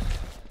overlay.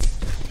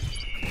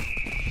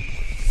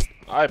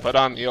 I put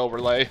on the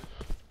overlay.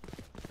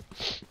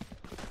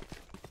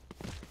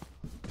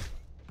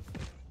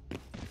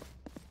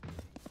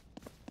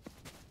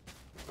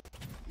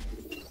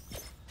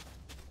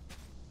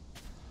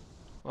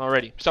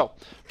 Alrighty, so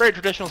very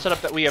traditional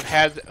setup that we have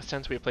had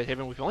since we have played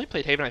Haven. We've only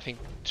played Haven, I think,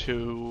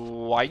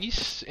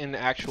 twice in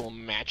actual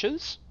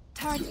matches.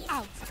 Turret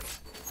out.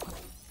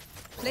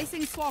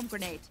 Placing swarm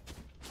grenade.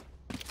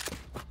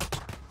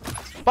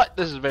 But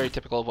this is very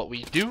typical of what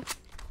we do.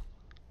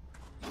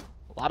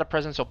 A lot of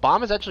presence. So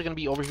bomb is actually going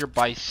to be over here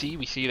by C.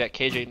 We see that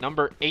KJ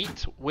number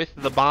 8 with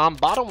the bomb.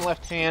 Bottom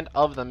left hand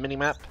of the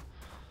minimap.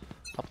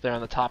 Up there on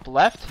the top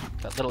left.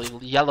 That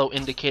little yellow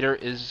indicator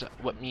is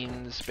what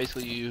means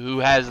basically who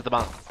has the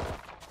bomb.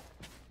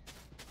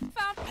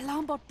 Found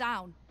alarm bot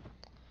down.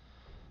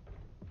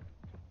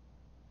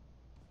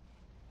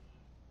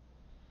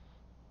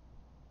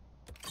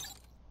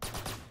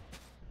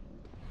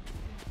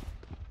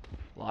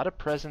 A lot of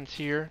presence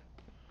here.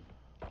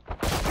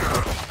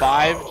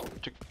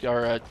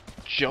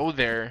 Joe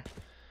there.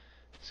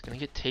 He's gonna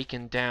get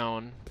taken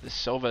down. This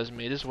Sova has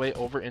made his way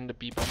over into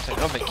B bomb side.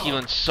 I don't think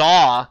Keelan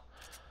saw.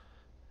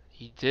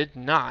 He did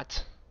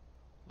not.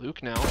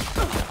 Luke now.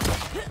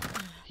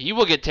 He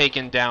will get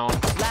taken down.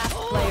 Last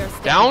player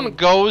standing. Down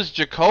goes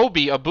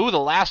Jacoby. Abu, the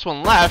last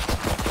one left.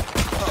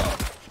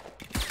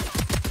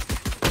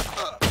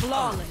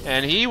 Flawless.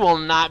 And he will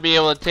not be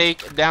able to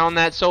take down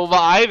that Sova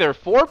either.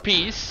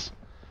 4-piece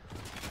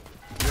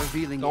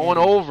Revealing going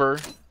area. over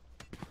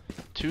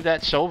to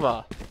that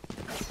Sova.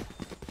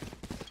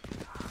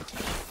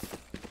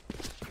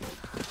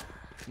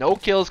 No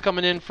kills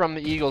coming in from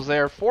the Eagles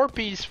there.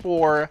 4-piece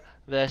for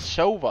the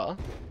Sova.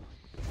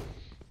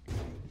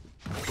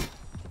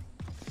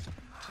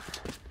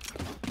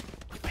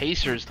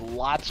 Pacers,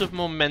 lots of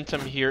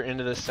momentum here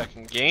into the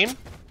second game.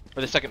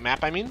 Or the second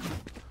map, I mean.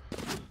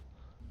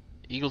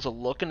 Eagles are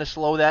looking to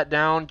slow that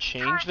down,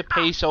 change the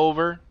pace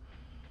over.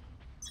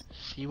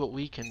 See what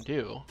we can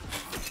do.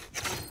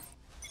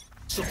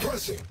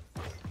 Suppressing.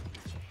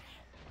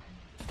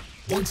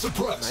 One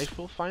suppressed. Knife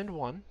will find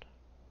one.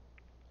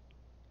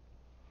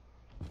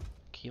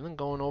 Keelan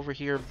going over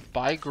here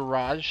by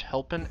garage,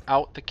 helping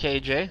out the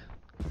KJ.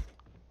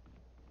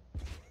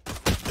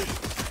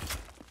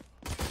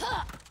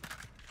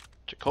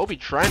 Jacoby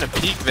trying to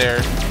peek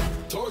there.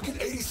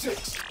 Target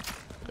 86.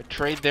 Good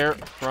trade there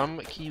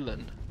from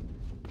Keelan.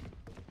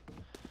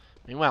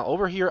 Meanwhile,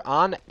 over here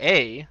on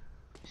A,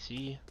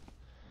 see,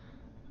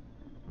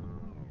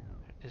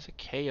 there's a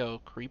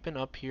KO creeping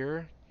up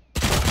here.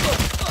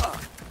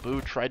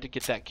 Boo tried to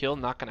get that kill,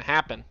 not gonna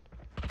happen.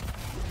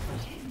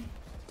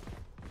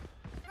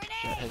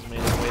 Jet has made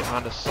his way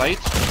onto site.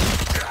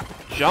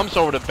 Jumps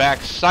over to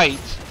back site.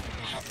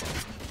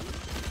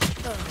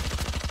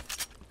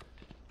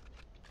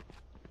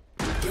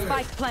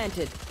 Spike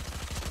planted.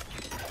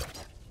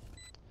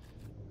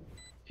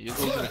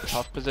 Eagles in a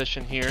tough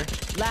position here.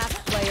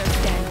 Last player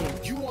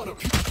standing. You want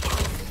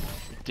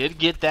to Did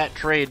get that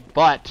trade,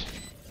 but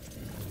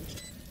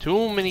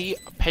too many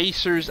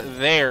Pacers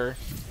there.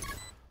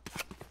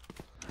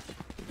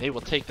 They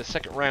will take the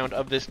second round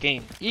of this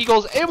game.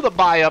 Eagles able to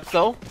buy up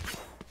though.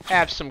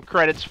 Have some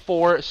credits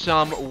for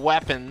some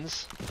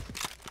weapons.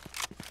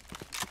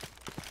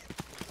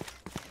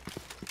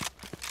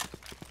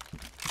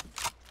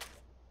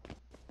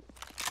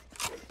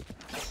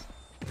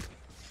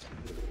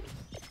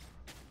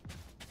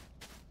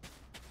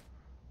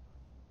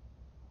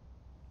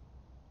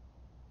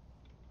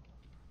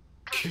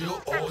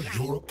 kill all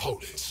your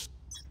opponents.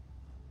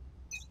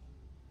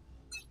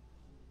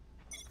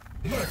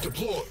 Map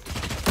deployed.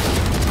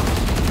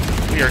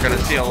 We are going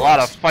to see a lot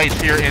of fights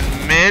here in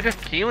mid.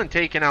 Keelan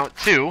taking out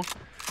two.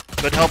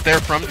 Good help there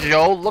from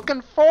Joe.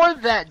 Looking for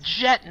that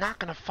Jet. Not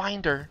going to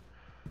find her.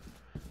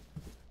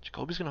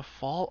 Jacoby's going to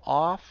fall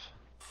off.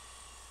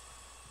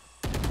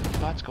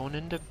 Spot's going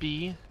into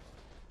B.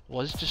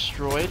 Was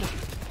destroyed.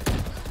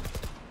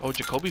 Oh,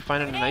 Jacoby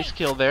finding a nice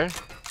kill there.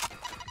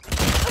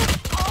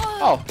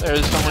 Oh,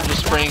 there's someone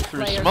just spraying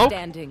through Player smoke.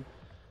 standing.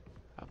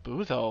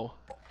 Abu, though,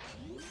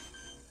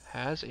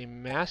 has a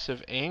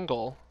massive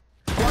angle.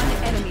 One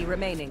enemy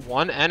remaining.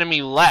 One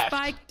enemy left.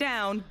 Spike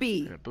down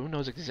B. And Abu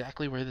knows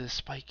exactly where this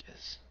spike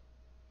is.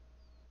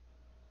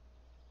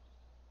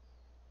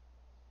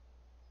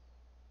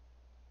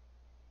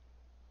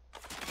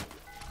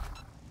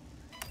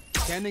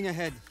 Scanning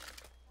ahead.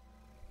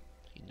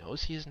 He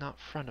knows he is not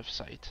front of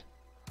sight.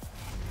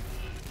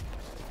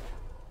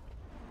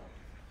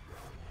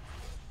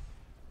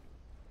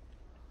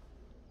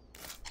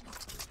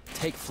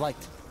 Take flight.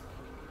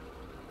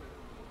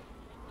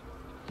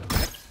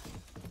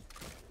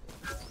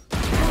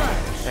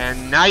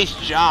 And nice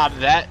job.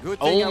 That Good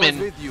thing I was Omen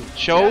with you.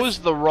 chose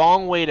the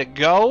wrong way to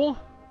go.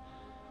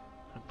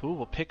 Abu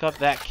will pick up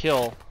that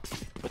kill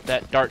with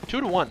that dart.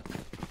 2-1.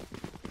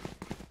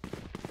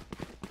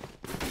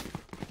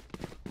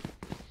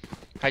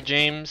 Hi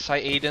James,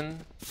 hi Aiden.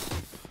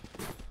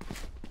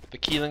 The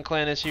Keelan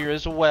clan is here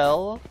as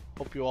well.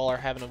 Hope you all are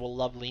having a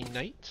lovely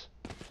night.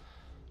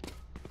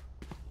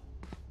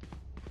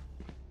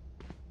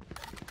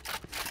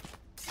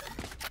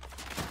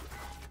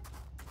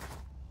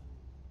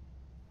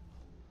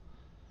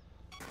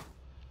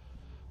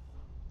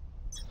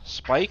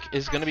 Spike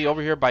is going to be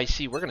over here by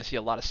C. We're going to see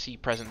a lot of C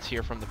presence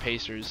here from the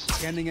Pacers.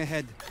 Scanning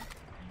ahead.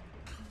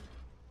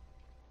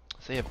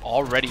 They have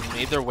already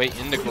made their way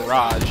into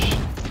garage.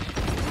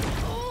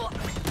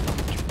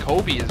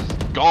 Jacoby is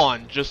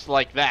gone just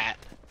like that.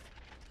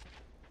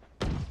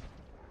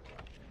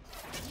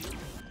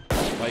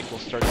 Spike will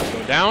start to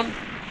go down.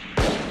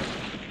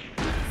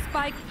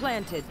 Spike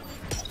planted.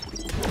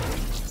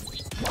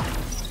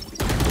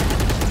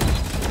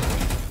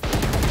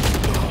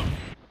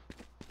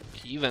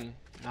 Keelan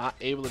not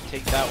able to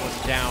take that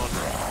one down.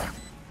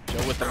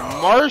 Joe with the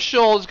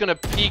Marshall is going to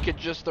peek at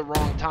just the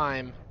wrong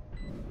time.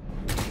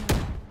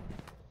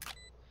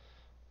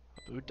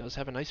 Abu does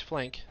have a nice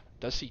flank.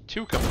 Does see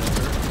two coming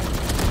through.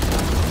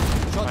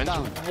 Shot Finds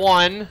down.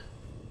 one.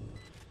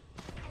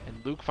 And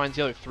Luke finds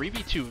the other.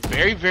 3v2.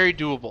 Very, very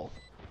doable.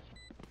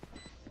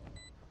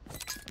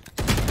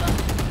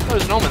 Oh,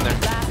 there's an omen there.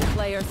 Last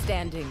player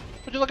standing.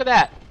 Would you look at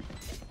that?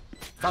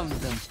 Found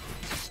them.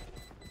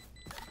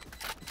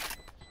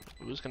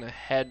 Who's gonna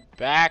head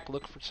back,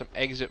 look for some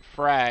exit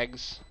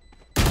frags.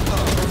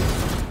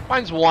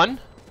 Finds one.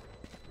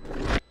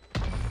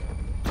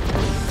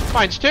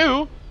 Finds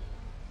two.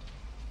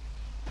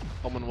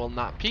 Omen will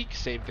not peek,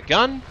 save the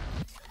gun.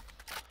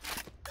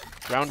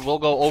 Round will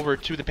go over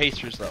to the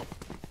Pacers though.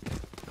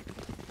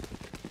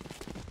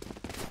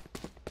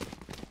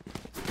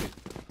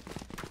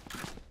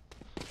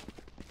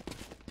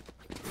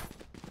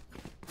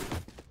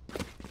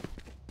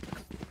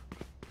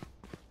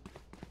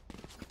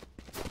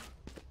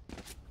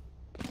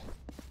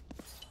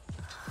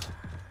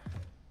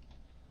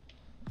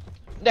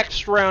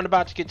 Next round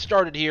about to get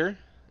started here.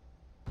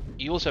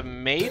 Eagles have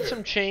made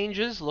some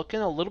changes, looking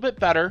a little bit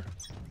better.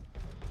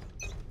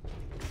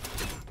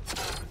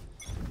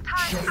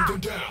 Shutting them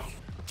down.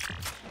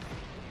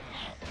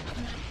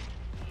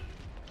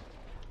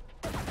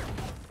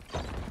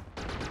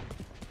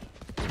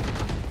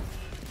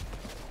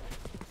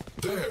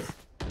 There.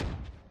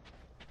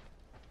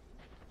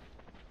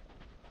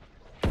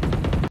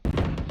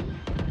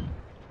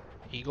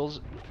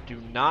 Eagles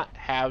do not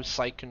have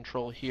sight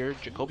control here.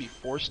 Jacoby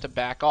forced to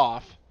back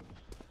off.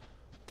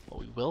 But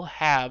we will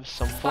have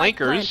some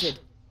flankers.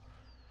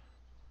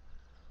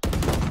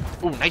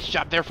 Ooh, nice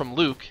job there from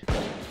Luke.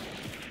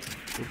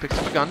 Luke picks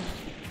up a gun.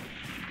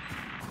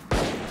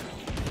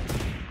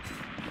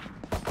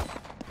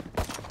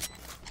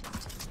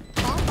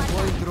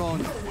 Boy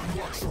drone.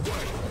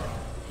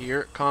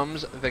 Here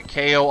comes the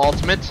KO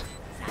ultimate.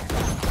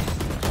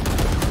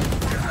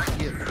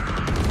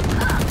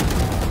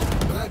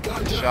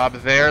 Good job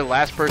there.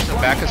 Last person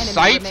back of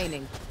sight.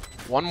 Remaining.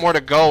 One more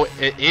to go.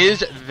 It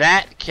is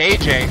that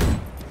KJ.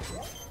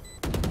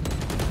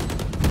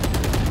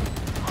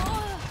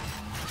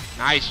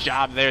 Nice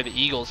job there. The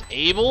Eagles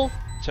able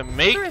to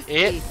make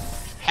it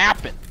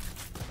happen.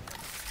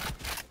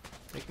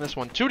 Making this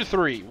one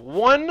 2-3.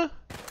 1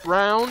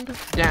 round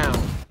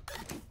down.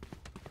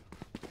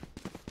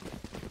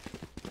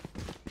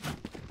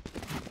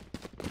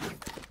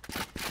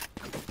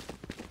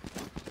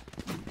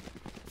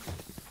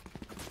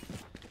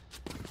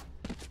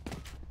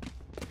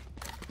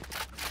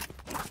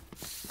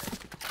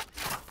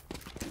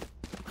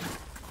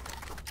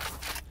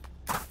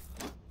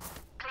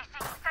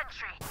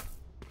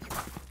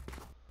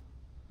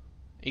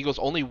 Eagles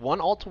only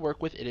one ult to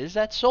work with. It is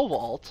that Sova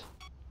ult.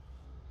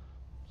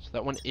 So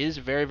that one is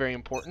very, very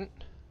important.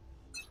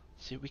 Let's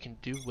see what we can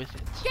do with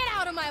it. Get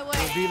out of my way!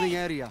 Revealing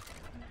area.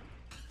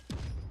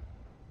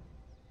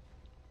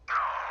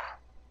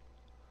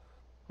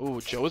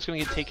 Ooh, Joe is going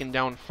to get taken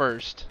down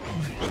first.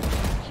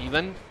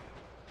 Keelan.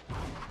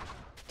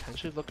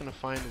 Potentially looking to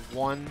find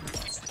one.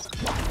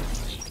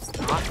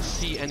 Not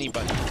see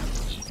anybody.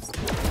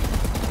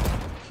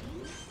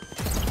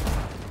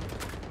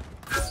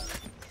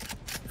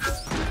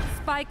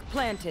 Spike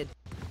planted.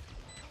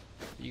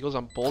 Eagles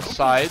on both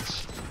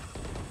sides. Here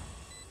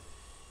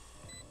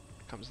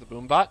comes the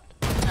boom bot.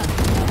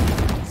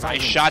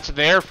 Nice shots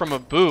there from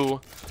Abu.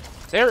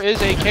 There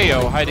is a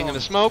KO hiding in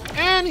the smoke,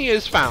 and he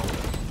is found.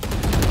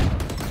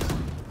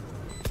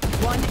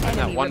 One And that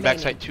enemy one remaining.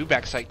 backside, two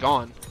backside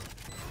gone.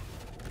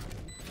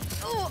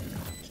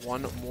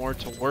 One more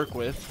to work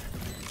with.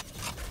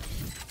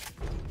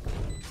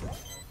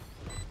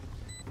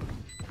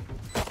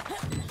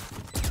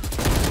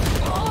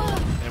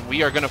 And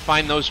we are going to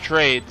find those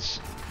trades.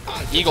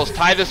 Eagles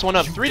tie this one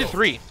up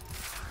 3-3.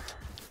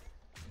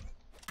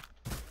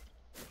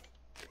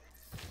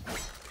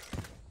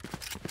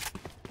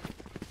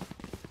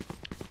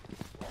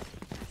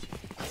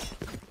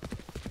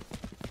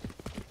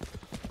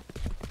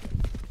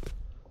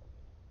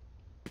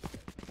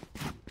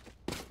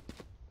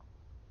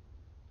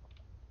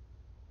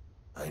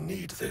 I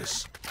need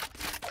this.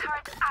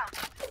 Turret out.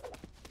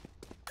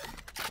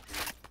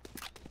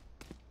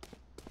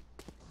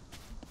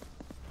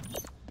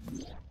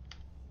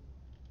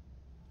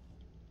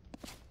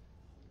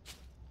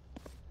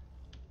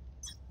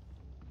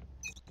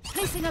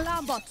 Placing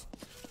alarm bot.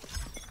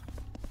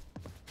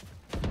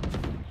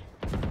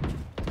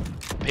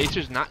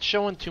 Pacers not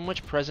showing too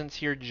much presence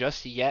here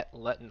just yet,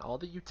 letting all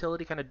the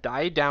utility kind of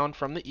die down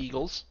from the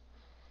Eagles.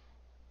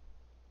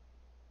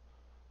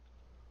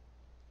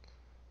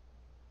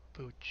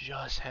 Boo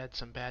just had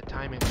some bad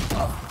timing.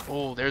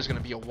 Oh, there's going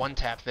to be a one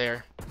tap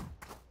there.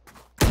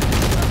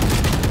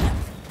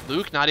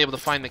 Luke not able to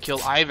find the kill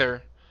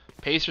either.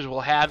 Pacers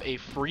will have a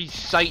free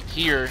sight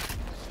here.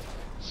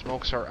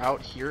 Smokes are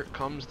out. Here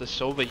comes the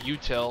Sova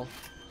util.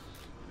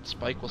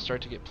 Spike will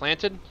start to get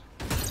planted.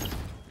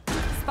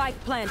 Spike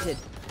planted.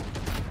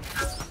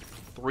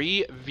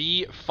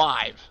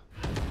 3v5.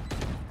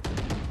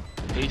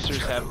 Pacers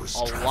have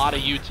a lot of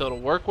util to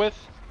work with.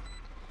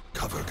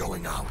 Cover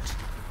going out.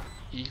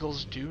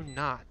 Eagles do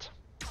not.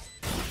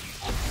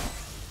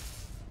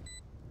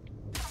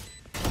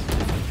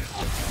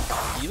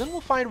 Even will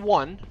find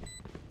one.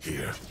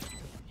 Here.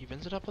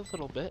 Evens it up a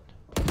little bit.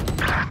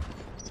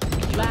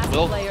 Last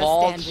Will player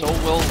fall, standing. so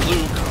will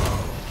Luke.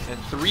 And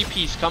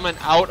 3-piece coming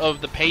out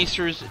of the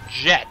Pacers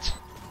Jet.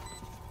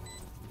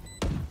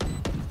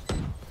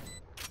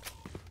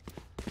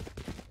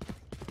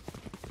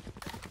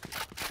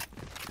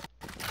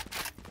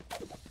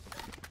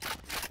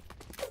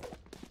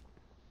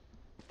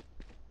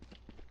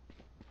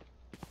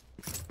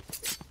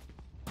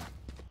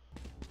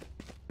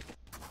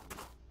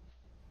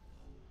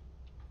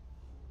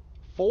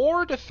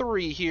 Four to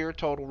 3 here,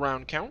 total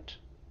round count.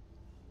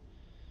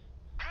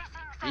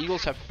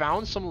 Eagles have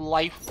found some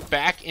life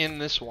back in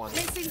this one.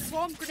 Placing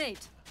swarm grenade.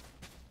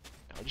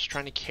 Now just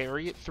trying to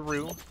carry it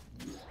through.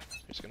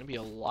 There's going to be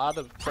a lot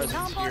of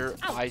presence here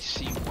by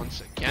C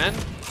once again.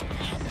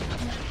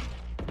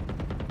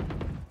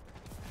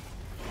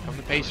 From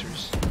the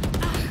Pacers.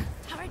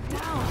 Turret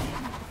down.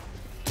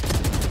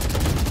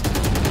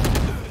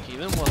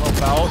 Keelan will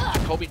help out.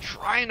 Jacoby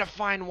trying to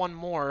find one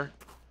more.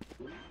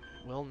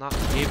 Will not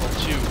be able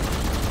to.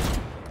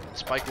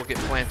 Spike will get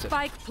planted.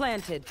 Spike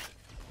planted.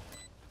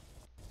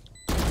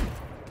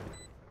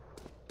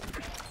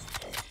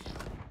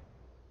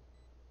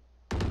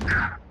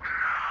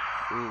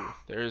 Ooh,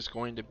 there's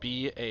going to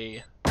be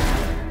a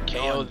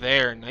KO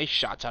there. Nice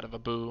shots out of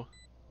Abu.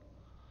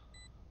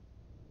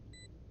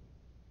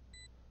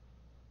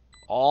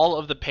 All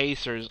of the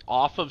Pacers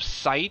off of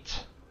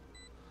sight,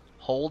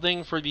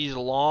 holding for these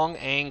long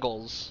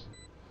angles,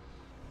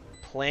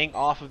 playing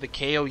off of the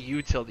KO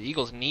util. The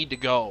Eagles need to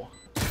go.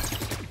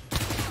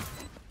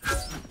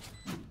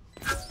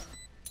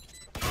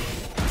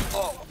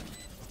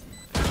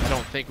 I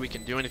don't think we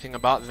can do anything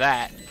about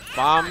that.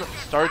 Bomb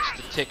starts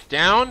to tick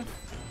down.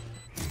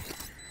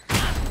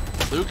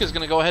 Luke is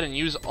going to go ahead and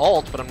use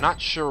ult, but I'm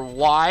not sure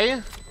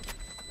why.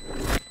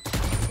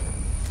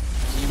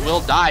 He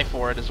will die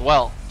for it as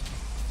well.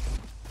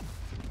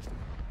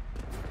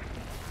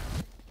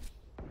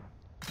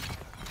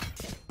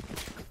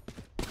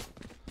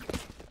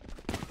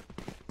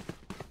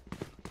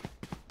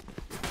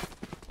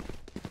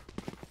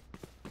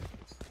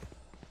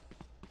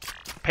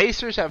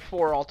 Pacers have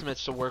 4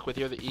 ultimates to work with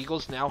here. The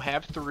Eagles now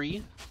have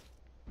 3.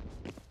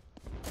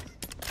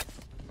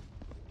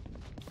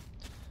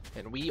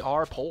 And we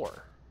are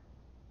poor.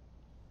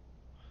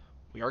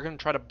 We are going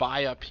to try to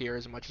buy up here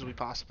as much as we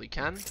possibly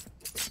can.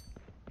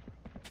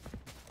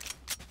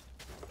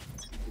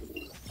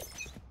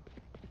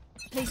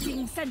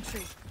 Placing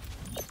sentry.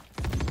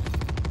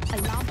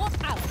 Alarm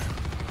bot out.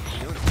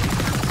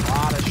 A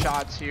lot of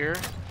shots here.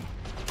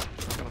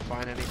 Not going to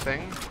find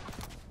anything.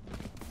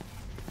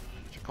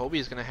 Jacoby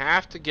is going to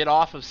have to get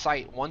off of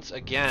sight once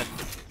again.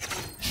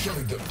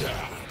 Shutting them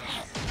down.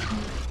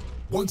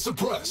 One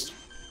suppressed.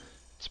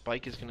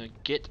 Spike is going to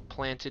get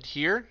planted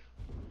here.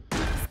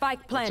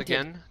 Spike planted. Once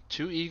again,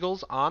 2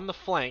 Eagles on the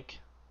flank.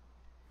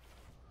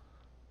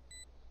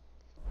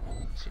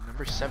 See,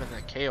 number 7,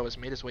 that KO has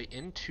made his way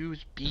into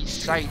B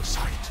site.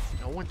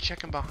 No one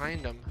checking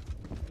behind him.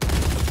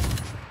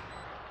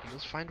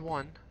 Eagles find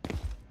one.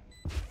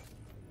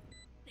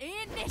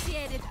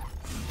 Initiated.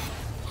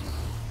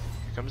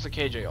 Here comes the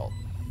KJ ult.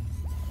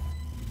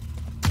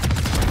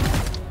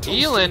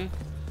 Elin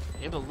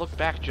able to look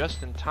back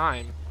just in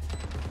time.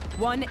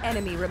 One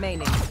enemy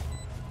remaining.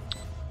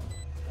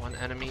 One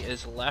enemy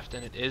is left,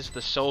 and it is the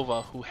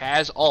Sova, who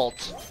has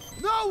ult.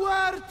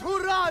 Nowhere to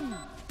run!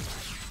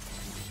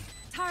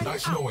 Turret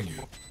Nice out. knowing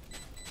you.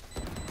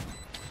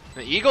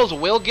 The Eagles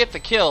will get the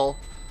kill.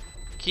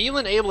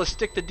 Keelan able to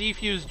stick the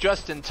defuse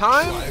just in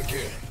time. Try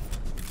again.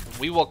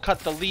 We will cut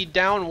the lead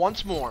down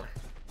once more.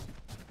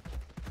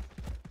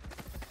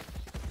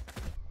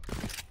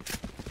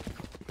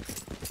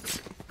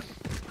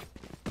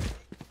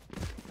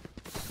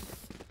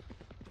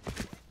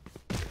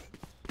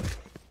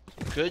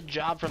 Good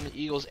job from the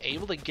Eagles,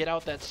 able to get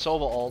out that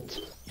Sova ult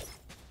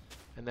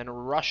and then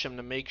rush him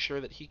to make sure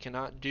that he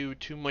cannot do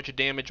too much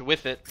damage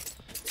with it.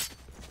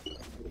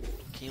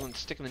 Keelan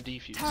sticking the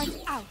defuse.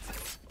 Turret out.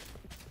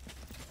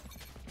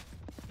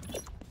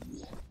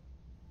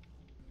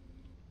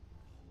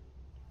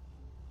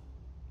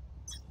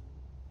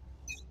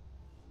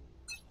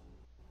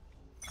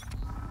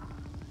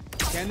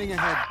 Scanning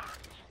ahead.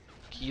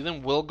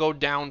 Keelan will go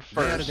down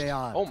There first. they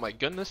are. Oh my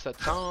goodness,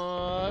 that's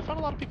I found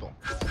a lot of people.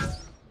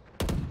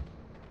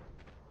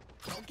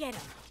 Go get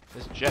him.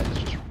 This Jet is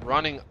just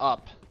running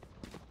up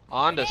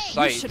onto You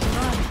site, should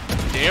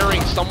run.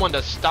 daring someone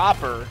to stop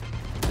her,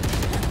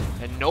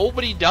 and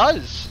nobody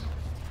does.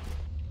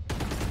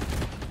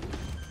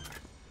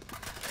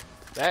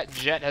 That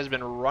Jet has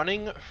been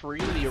running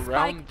freely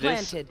around Spike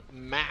this planted.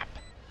 map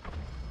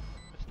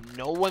with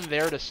no one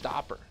there to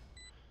stop her.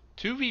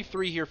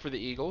 2v3 here for the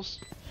Eagles.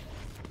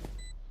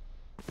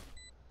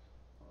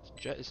 This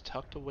Jet is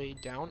tucked away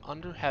down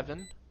under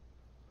heaven.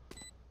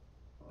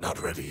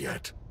 Not ready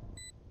yet.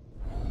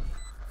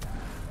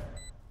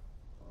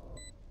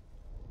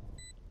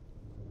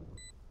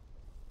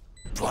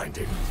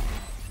 Blinding.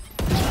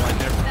 Line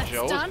there from That's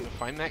Joe. Is done. going to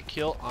find that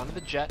kill onto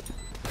the Jet.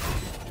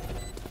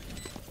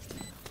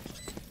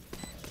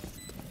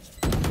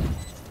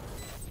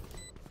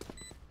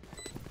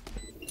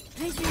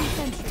 Placing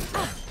sentry.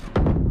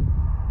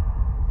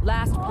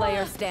 Last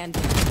player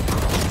standing.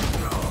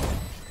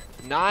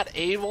 Not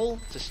able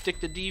to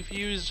stick the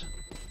defuse.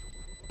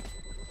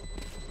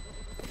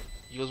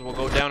 Eagles will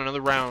go down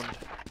another round.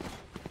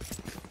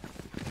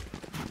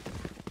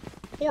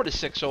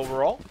 4-6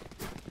 overall.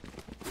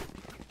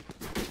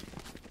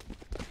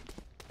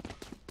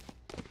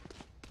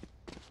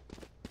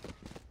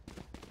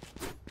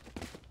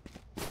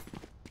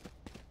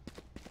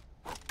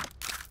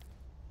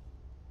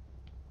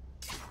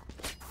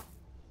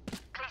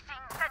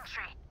 Placing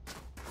sentry.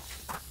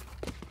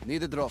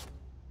 Need a drop.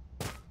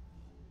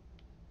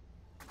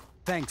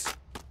 Thanks.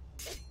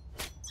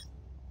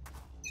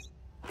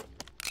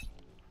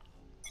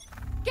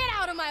 Get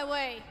out of my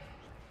way!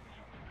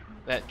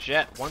 That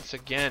jet once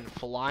again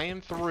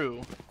flying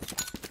through.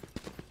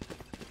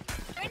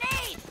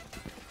 Grenade!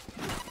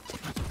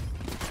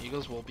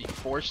 Eagles will be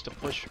forced to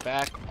push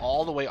back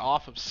all the way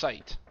off of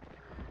site.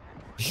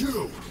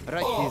 You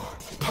Right are here.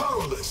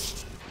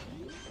 powerless.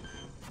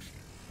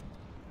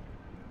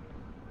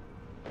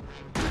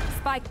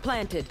 Spike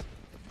planted.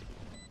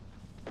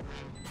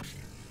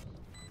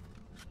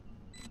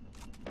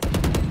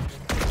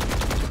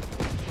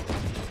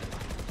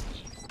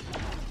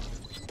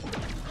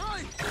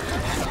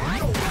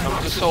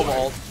 Comes the Sova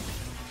ult.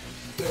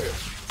 There.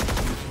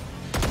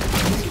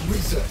 Need a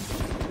reset.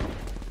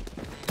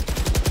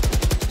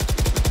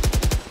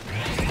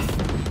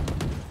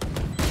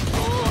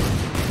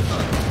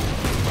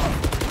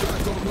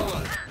 Back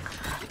online.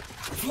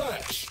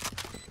 Flash.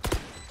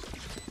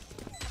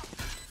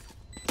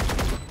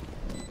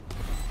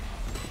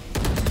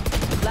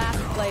 Last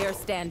player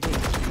standing.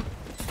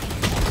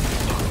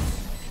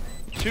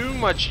 Too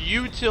much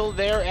util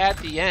there at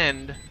the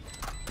end.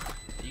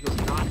 Eagles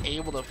not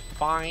able to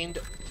find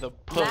the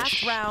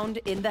push Last round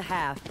in the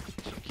half.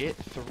 to get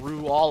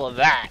through all of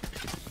that.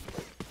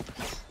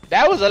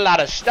 That was a lot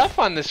of stuff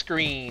on the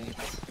screen.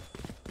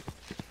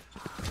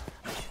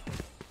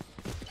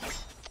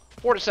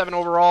 4-7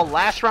 overall.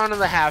 Last round of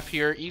the half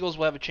here. Eagles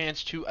will have a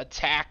chance to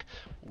attack.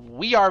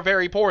 We are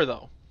very poor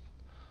though.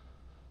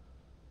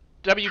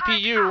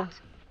 WPU,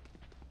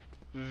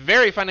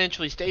 very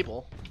financially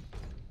stable.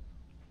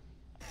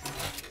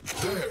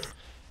 There.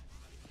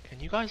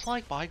 Can you guys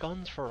like buy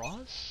guns for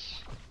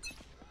us?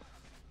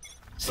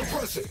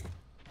 Suppressing.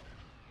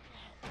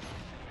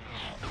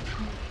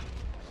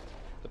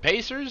 The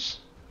Pacers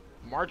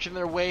marching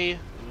their way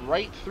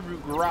right through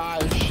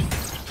garage.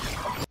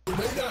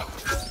 Grenade out.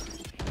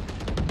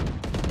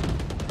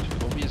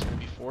 Jacoby is going to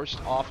be forced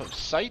off of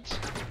site.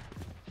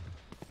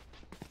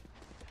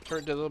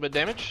 Turret did a little bit of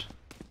damage.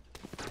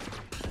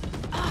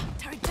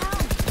 Turret down!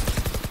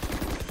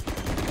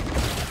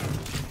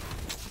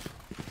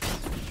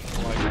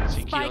 Oh, I couldn't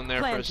see Spike Keelan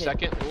there for a planted.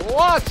 second.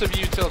 Lots of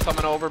util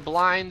coming over.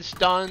 Blinds,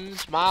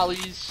 stuns,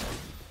 mollies.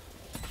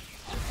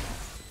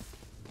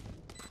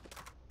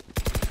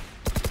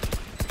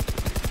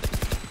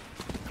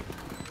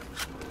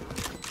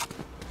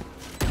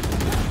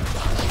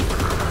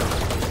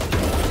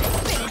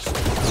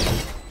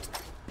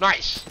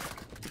 Nice.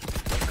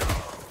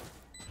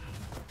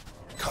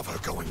 Cover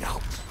going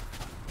out.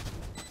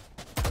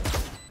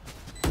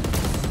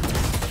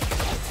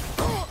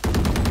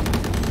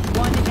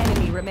 One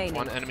enemy remaining.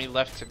 One enemy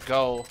left to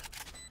go.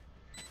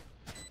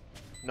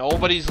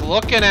 Nobody's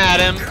looking at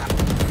him. Let's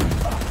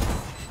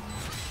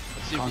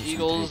see if the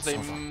Eagles,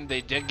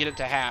 they did get it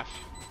to half.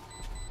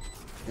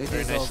 It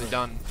Very is nicely over.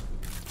 done.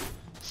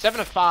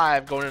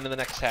 7-5 going into the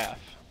next half.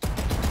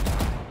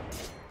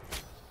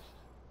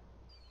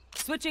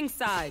 Switching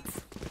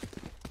sides.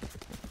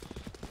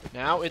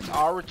 Now it's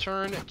our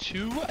return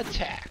to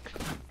attack.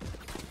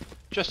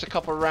 Just a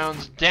couple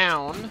rounds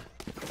down.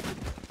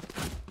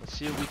 Let's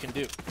see what we can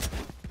do.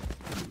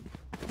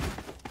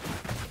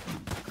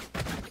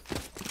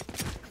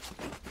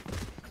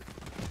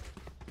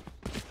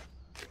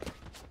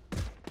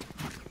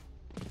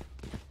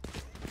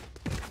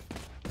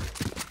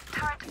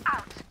 Turret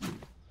out.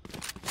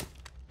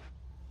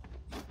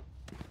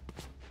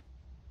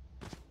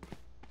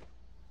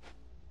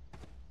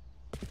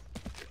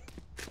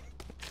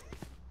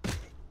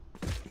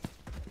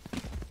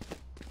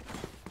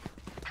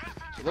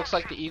 It looks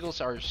like the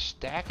Eagles are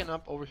stacking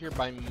up over here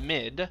by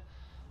mid.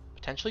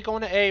 Potentially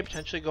going to A,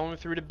 potentially going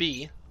through to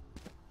B.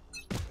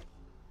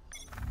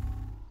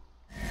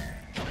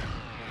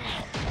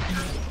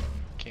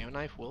 KO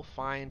Knife will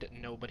find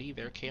nobody.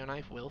 Their KO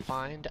Knife will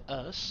find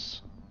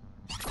us.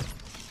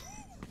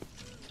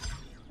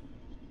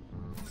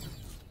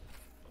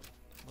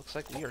 Looks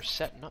like we are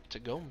setting up to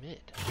go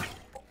mid.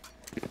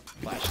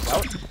 Flashes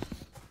out.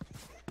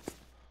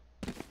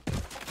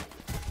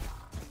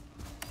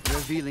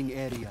 Revealing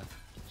area.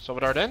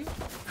 Sobadart in.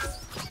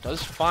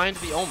 Does find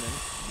the Omen.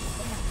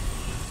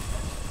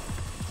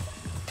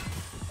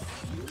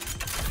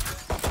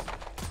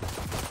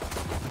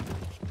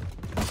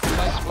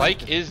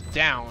 Spike is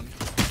down.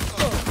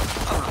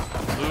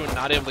 Blue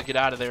not able to get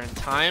out of there in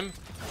time.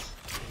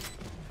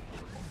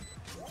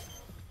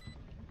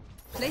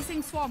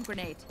 Placing swarm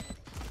grenade.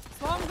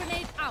 Swarm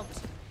grenade out.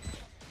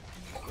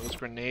 Those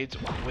grenades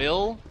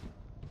will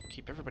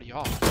keep everybody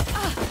off.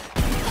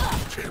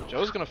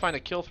 Joe's gonna find a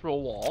kill through a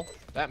wall.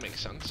 That makes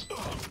sense.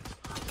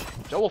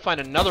 Joe will find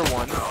another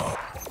one.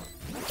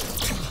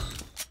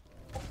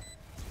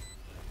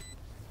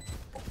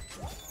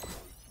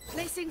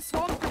 Placing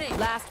swarm grenade.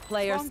 Last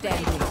player Swarm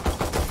standing. grenade.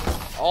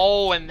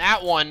 Oh, and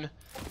that one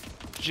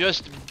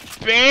just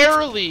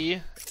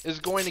barely is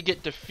going to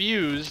get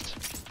defused.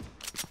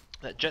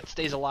 That Jet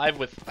stays alive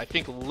with, I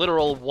think,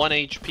 literal 1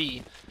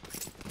 HP.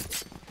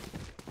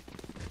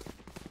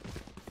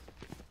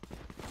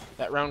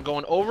 That round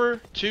going over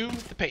to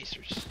the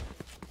Pacers.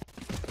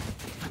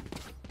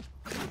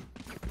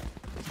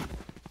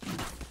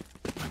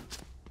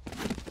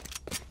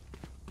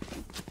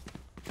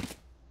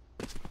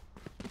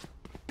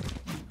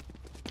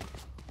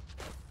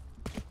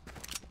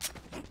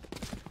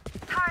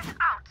 Turret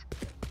out.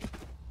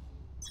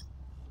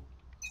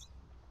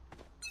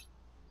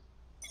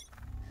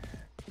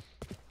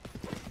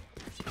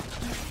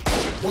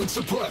 One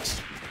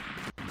suppressed.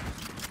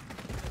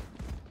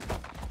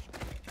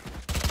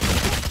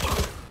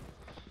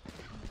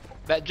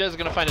 That Jet's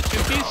gonna find a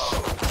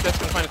 2-piece. Jet's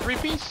gonna find a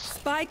 3-piece.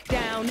 Spike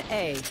down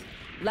A.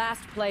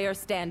 Last player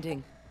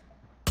standing.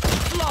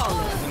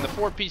 Flawless. And the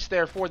 4-piece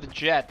there for the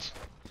Jet.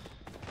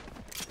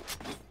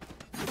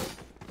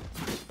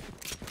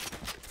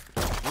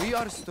 We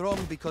are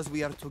strong because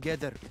we are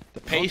together.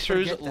 The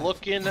Pacers forget that.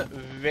 looking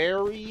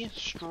very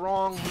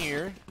strong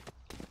here.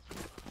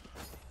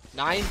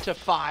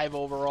 9-5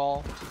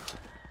 overall.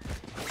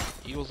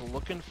 Eagles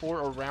looking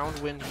for a round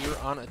win here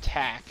on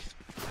attack.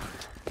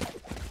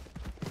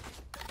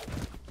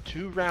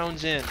 2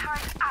 rounds in.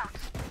 Turret out.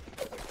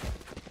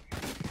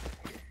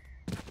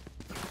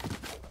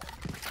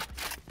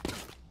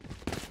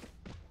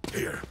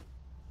 Here.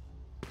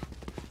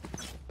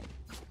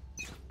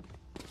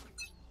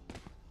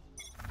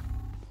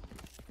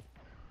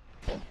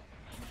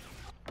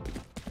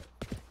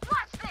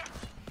 Watch this.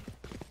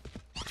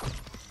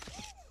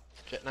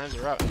 Jet knives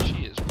are out.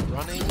 She is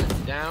running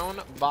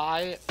down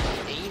by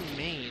a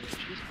main.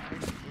 She's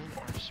already in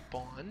our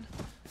spawn.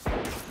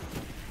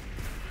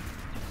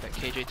 That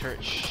KJ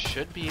turret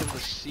should be able to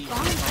see.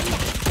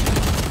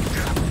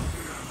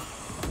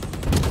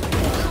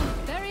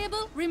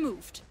 Variable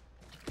removed.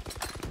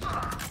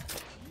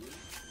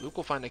 Luke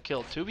will find a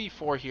kill.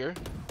 2v4 here.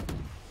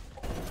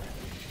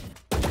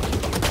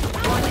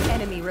 One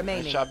enemy Nice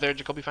remaining. job there.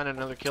 Jacoby finding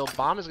another kill.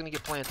 Bomb is going to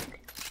get planted.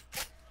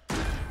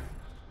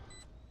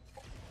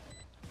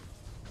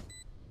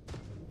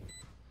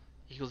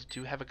 Eagles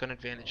do have a gun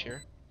advantage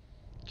here.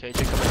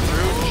 KJ coming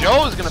through.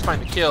 Joe's going to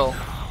find a kill.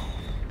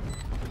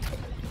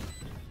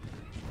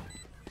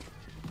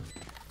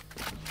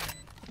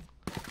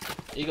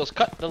 Eagles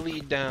cut the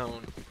lead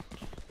down.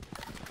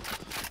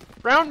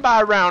 Round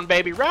by round,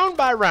 baby. Round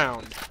by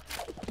round.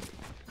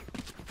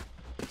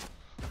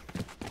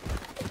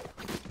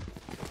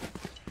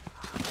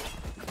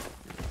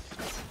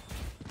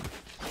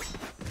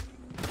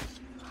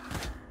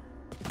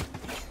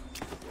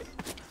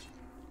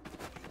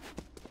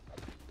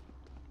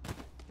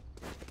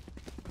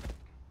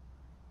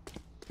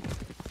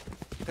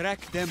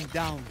 Track them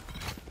down.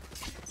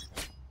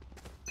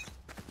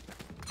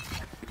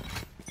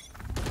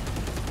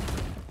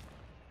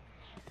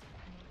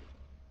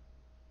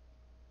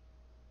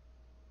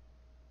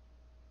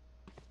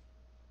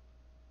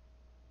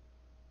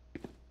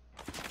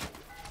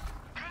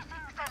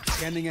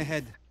 Scanning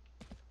ahead.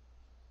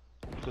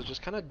 Eagles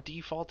just kind of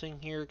defaulting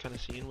here, kind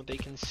of seeing what they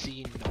can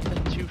see.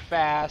 Nothing too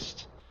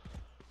fast.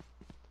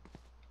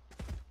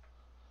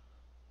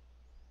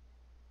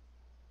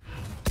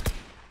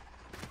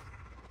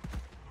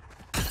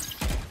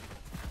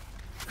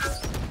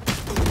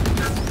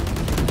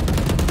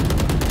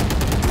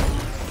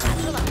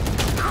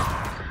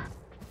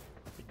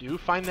 We do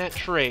find that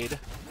trade.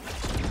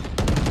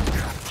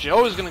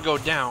 Joe is going to go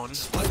down.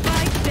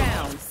 Spike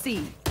down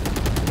C.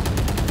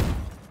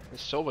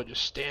 Sova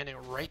just standing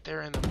right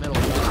there in the middle,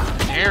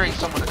 daring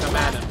someone to come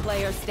at him.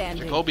 Player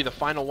standing. Jacoby, the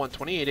final one,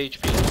 28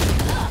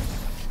 HP.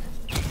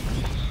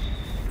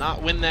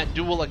 Not win that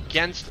duel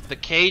against the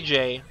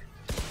KJ.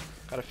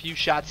 Got a few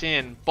shots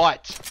in,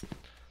 but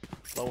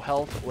low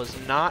health was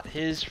not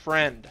his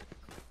friend.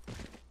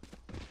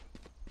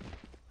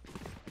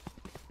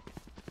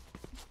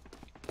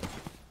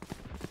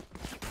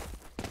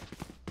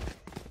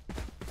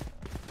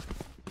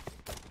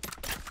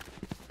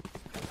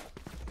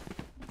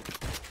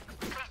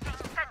 Placing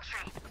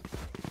sentry.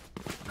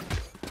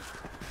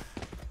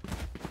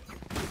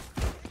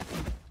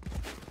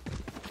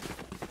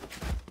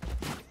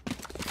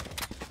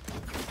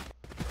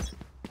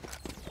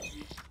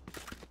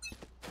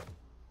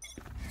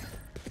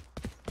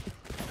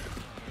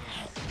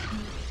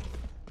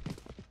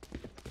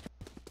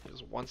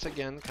 Is once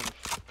again kind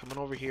of coming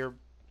over here,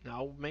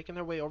 now making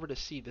their way over to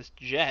C. This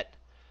Jet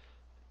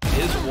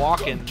is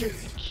walking.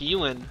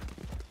 Keelan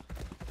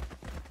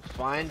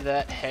find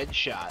that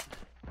headshot.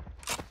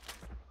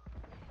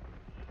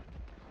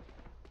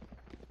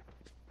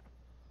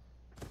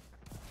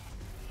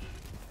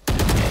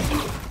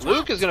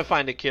 Luke is going to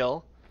find a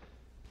kill.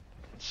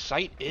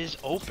 Sight is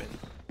open.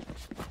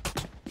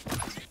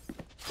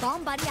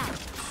 Bomb buddy out.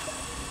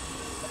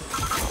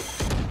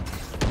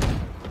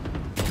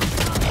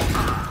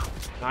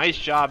 Nice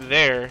job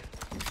there.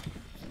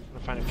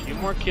 Gonna find a few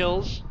more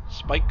kills.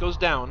 Spike goes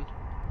down.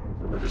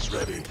 It is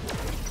ready.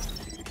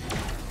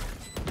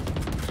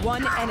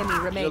 One enemy Shields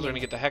are remaining. gonna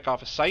get the heck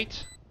off of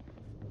sight.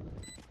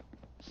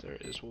 So there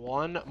is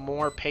one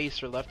more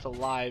pacer left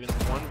alive in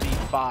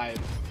 1v5.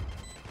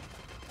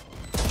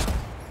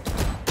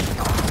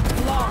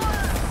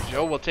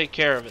 Joe will take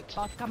care of it.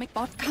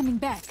 Bot coming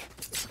back.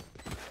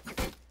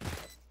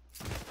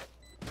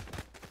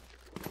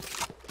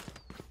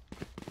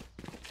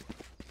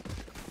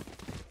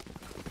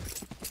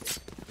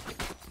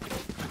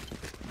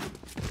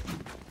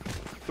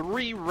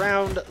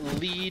 Three-round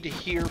lead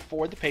here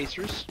for the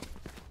Pacers.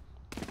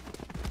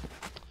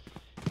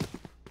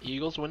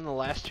 Eagles win the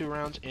last 2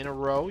 rounds in a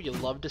row. You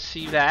love to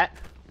see that.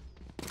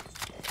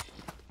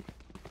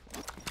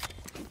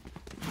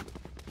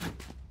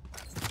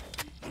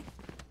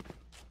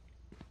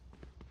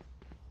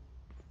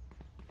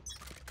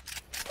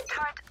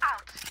 Turret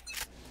out.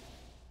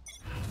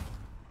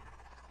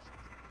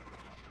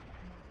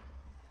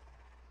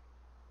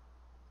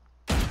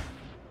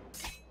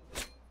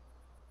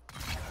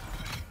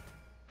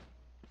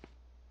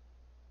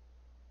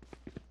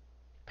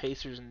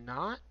 Pacers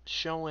not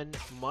showing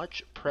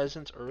much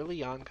presence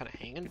early on, kind of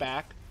hanging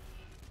back.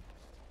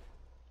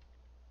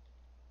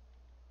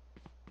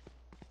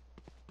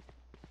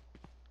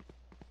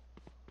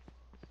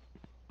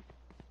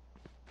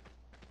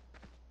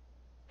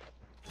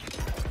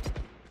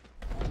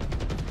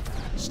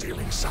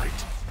 Stealing sight.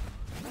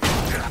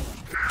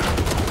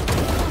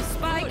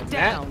 Spike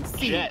down. That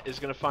C. Jet is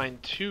going to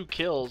find 2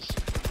 kills.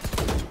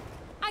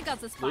 I got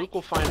the spike. Luke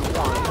will find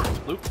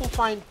 1. Luke will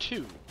find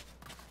 2.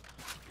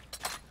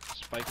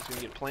 Spike is going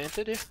to get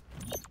planted.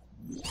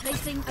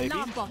 Placing Maybe.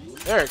 alarm bot.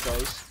 There it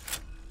goes.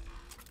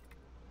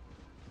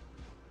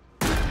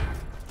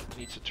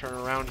 Needs to turn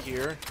around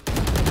here.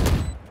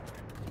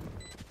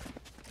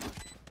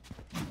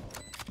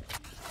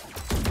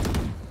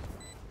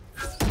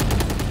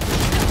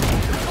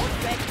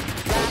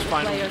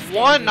 Find player one,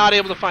 standing. not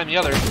able to find the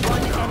other. One My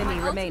enemy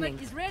ultimate remaining.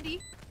 is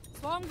ready.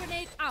 Swarm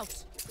grenade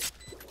out.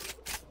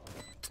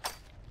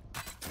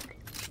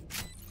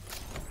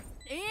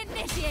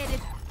 Initiated.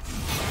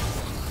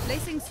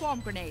 Placing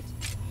swarm grenade.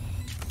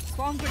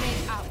 Swarm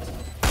grenade out.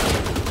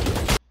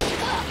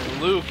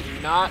 Luke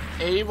not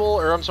able,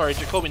 or I'm sorry,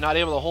 Jacoby not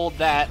able to hold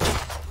that.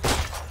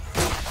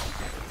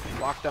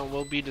 Lockdown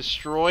will be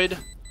destroyed.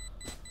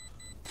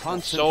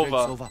 Concentrate,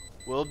 Sova Sova.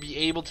 will be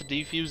able to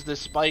defuse this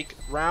spike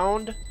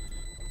round.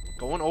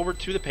 Going over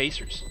to the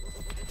Pacers.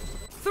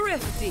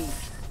 Thrifty.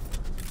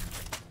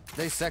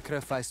 They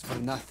sacrificed for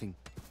nothing.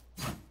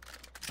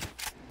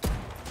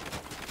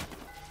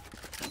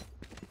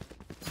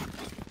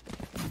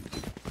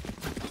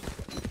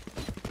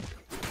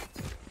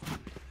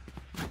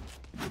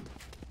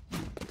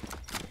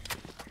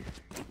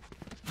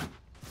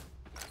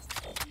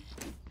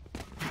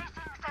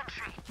 Placing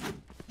sentry.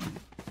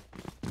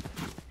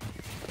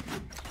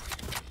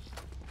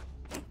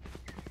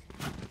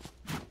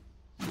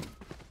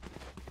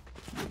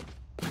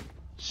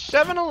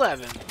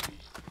 7-Eleven.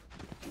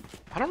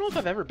 I don't know if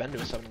I've ever been to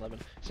a 7-Eleven.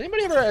 Has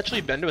anybody ever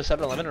actually been to a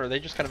 7-Eleven, or are they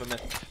just kind of a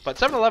myth? But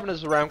 7-Eleven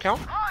is the round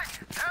count. I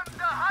am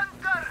the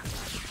hunter.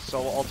 So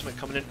Ultimate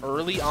coming in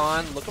early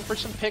on, looking for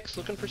some picks,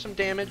 looking for some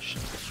damage.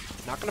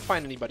 Not going to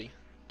find anybody.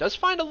 Does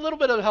find a little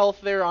bit of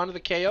health there onto the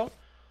KO.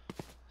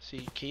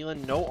 See,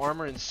 Keelan, no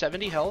armor and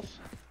 70 health.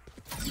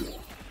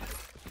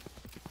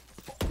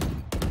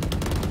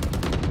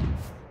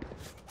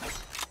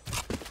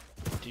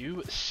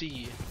 Do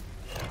see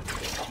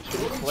two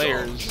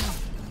players.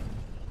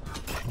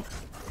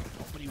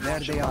 Nobody There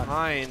watching they are.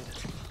 behind.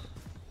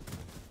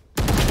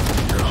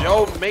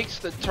 Joe makes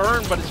the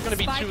turn, but it's going to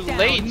be Spike too down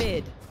late.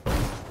 mid.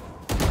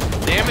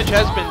 Damage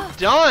has been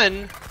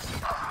done.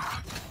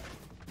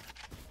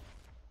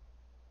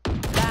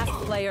 Last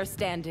player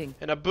standing.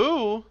 And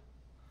Abu,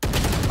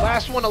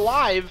 last one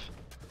alive.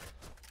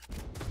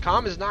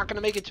 Com is not going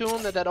to make it to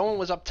him that Owen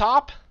was up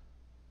top.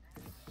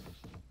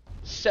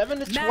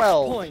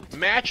 7-12. point.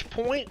 Match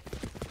point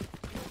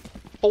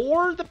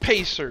for the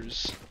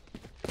Pacers.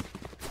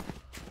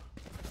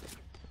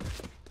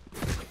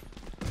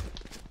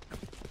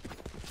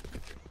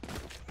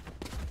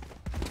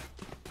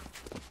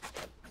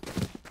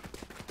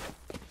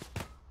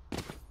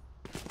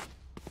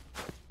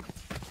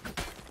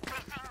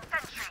 Placing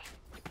sentry.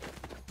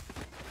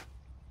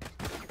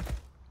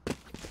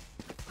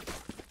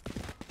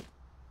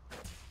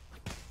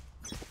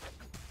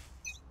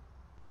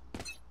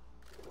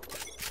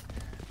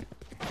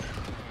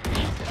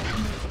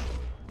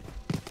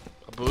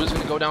 Abu's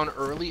going to go down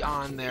early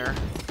on there.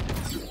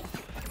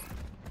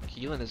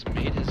 Keelan has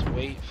made his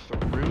way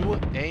through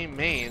a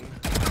main.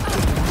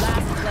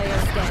 Last player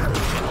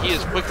standing. He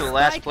is quickly the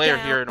last Strike player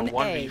here in a down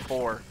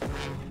 1v4.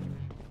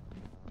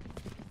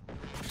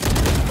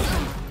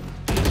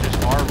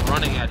 Pacers are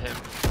running at him.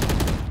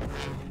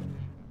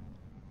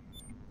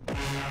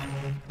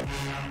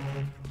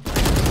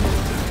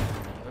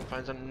 And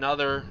finds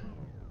another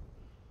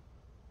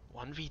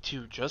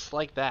 1v2, just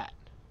like that.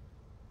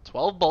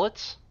 12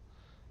 bullets.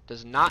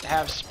 Does not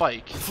have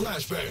spike.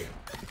 Flashbang.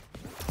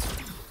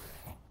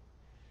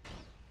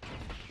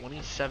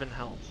 27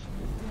 health.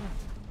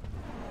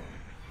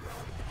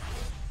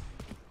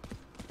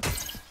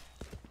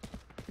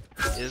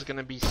 Is going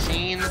to be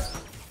seen.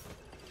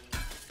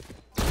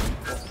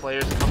 Both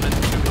players coming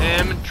to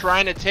him,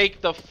 trying to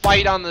take the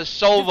fight on the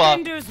Sova.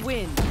 Defenders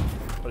win.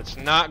 But it's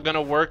not going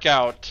to work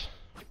out.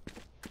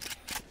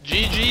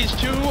 GG's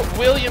to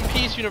William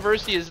Peace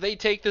University as they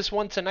take this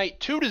one tonight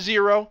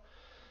 2-0.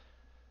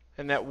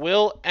 And that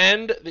will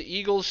end the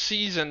Eagles'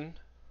 season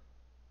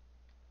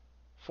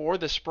for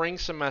the spring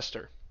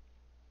semester.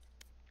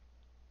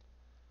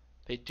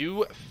 They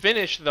do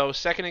finish, though,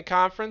 second in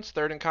conference,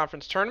 third in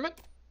conference tournament.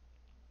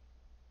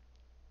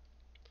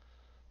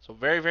 So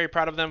very, very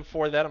proud of them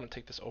for that. I'm going to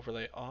take this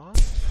overlay off.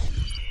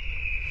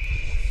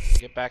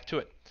 Get back to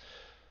it.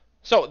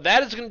 So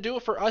that is going to do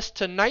it for us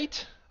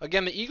tonight.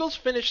 Again, the Eagles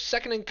finished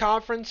second in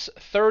conference,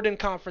 third in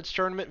conference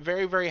tournament.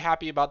 Very, very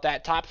happy about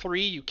that. Top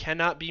 3, you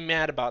cannot be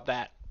mad about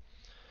that.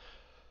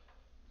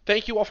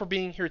 Thank you all for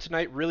being here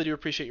tonight. Really do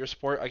appreciate your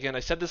support. Again,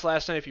 I said this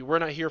last night. If you were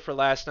not here for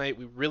last night,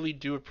 we really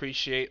do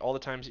appreciate all the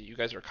times that you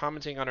guys are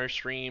commenting on our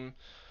stream,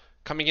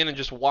 coming in and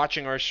just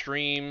watching our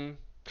stream,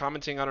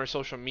 commenting on our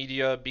social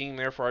media, being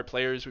there for our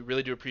players. We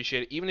really do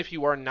appreciate it. Even if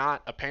you are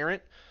not a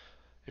parent,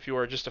 if you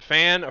are just a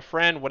fan, a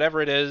friend,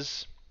 whatever it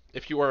is,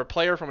 if you are a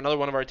player from another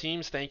one of our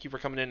teams, thank you for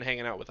coming in and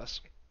hanging out with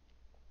us.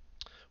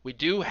 We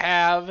do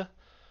have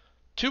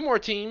 2 more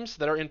teams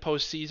that are in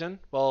postseason.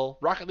 Well,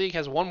 Rocket League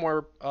has 1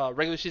 more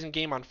regular season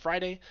game on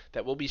Friday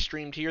that will be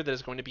streamed here. That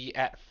is going to be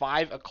at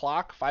 5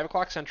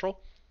 o'clock Central.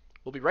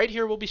 We'll be right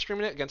here. We'll be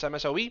streaming it against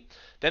MSOE.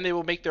 Then they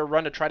will make their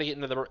run to try to get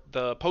into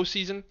the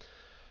postseason.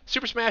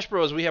 Super Smash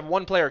Bros. We have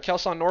 1 player,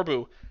 Kelson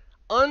Norbu,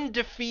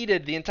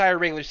 undefeated the entire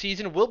regular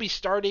season. Will be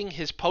starting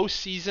his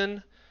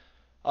postseason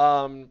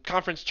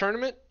conference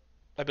tournament.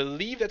 I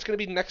believe that's going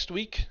to be next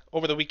week,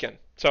 over the weekend.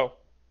 So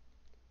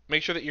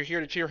make sure that you're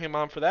here to cheer him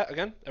on for that.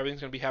 Again,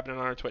 everything's going to be happening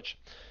on our Twitch.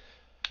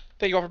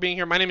 Thank you all for being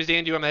here. My name is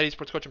Dan Dew. I'm the head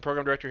sports coach and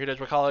program director here at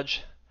Edgewood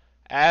College.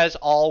 As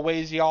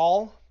always,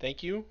 y'all,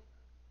 thank you,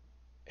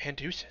 and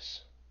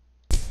deuces.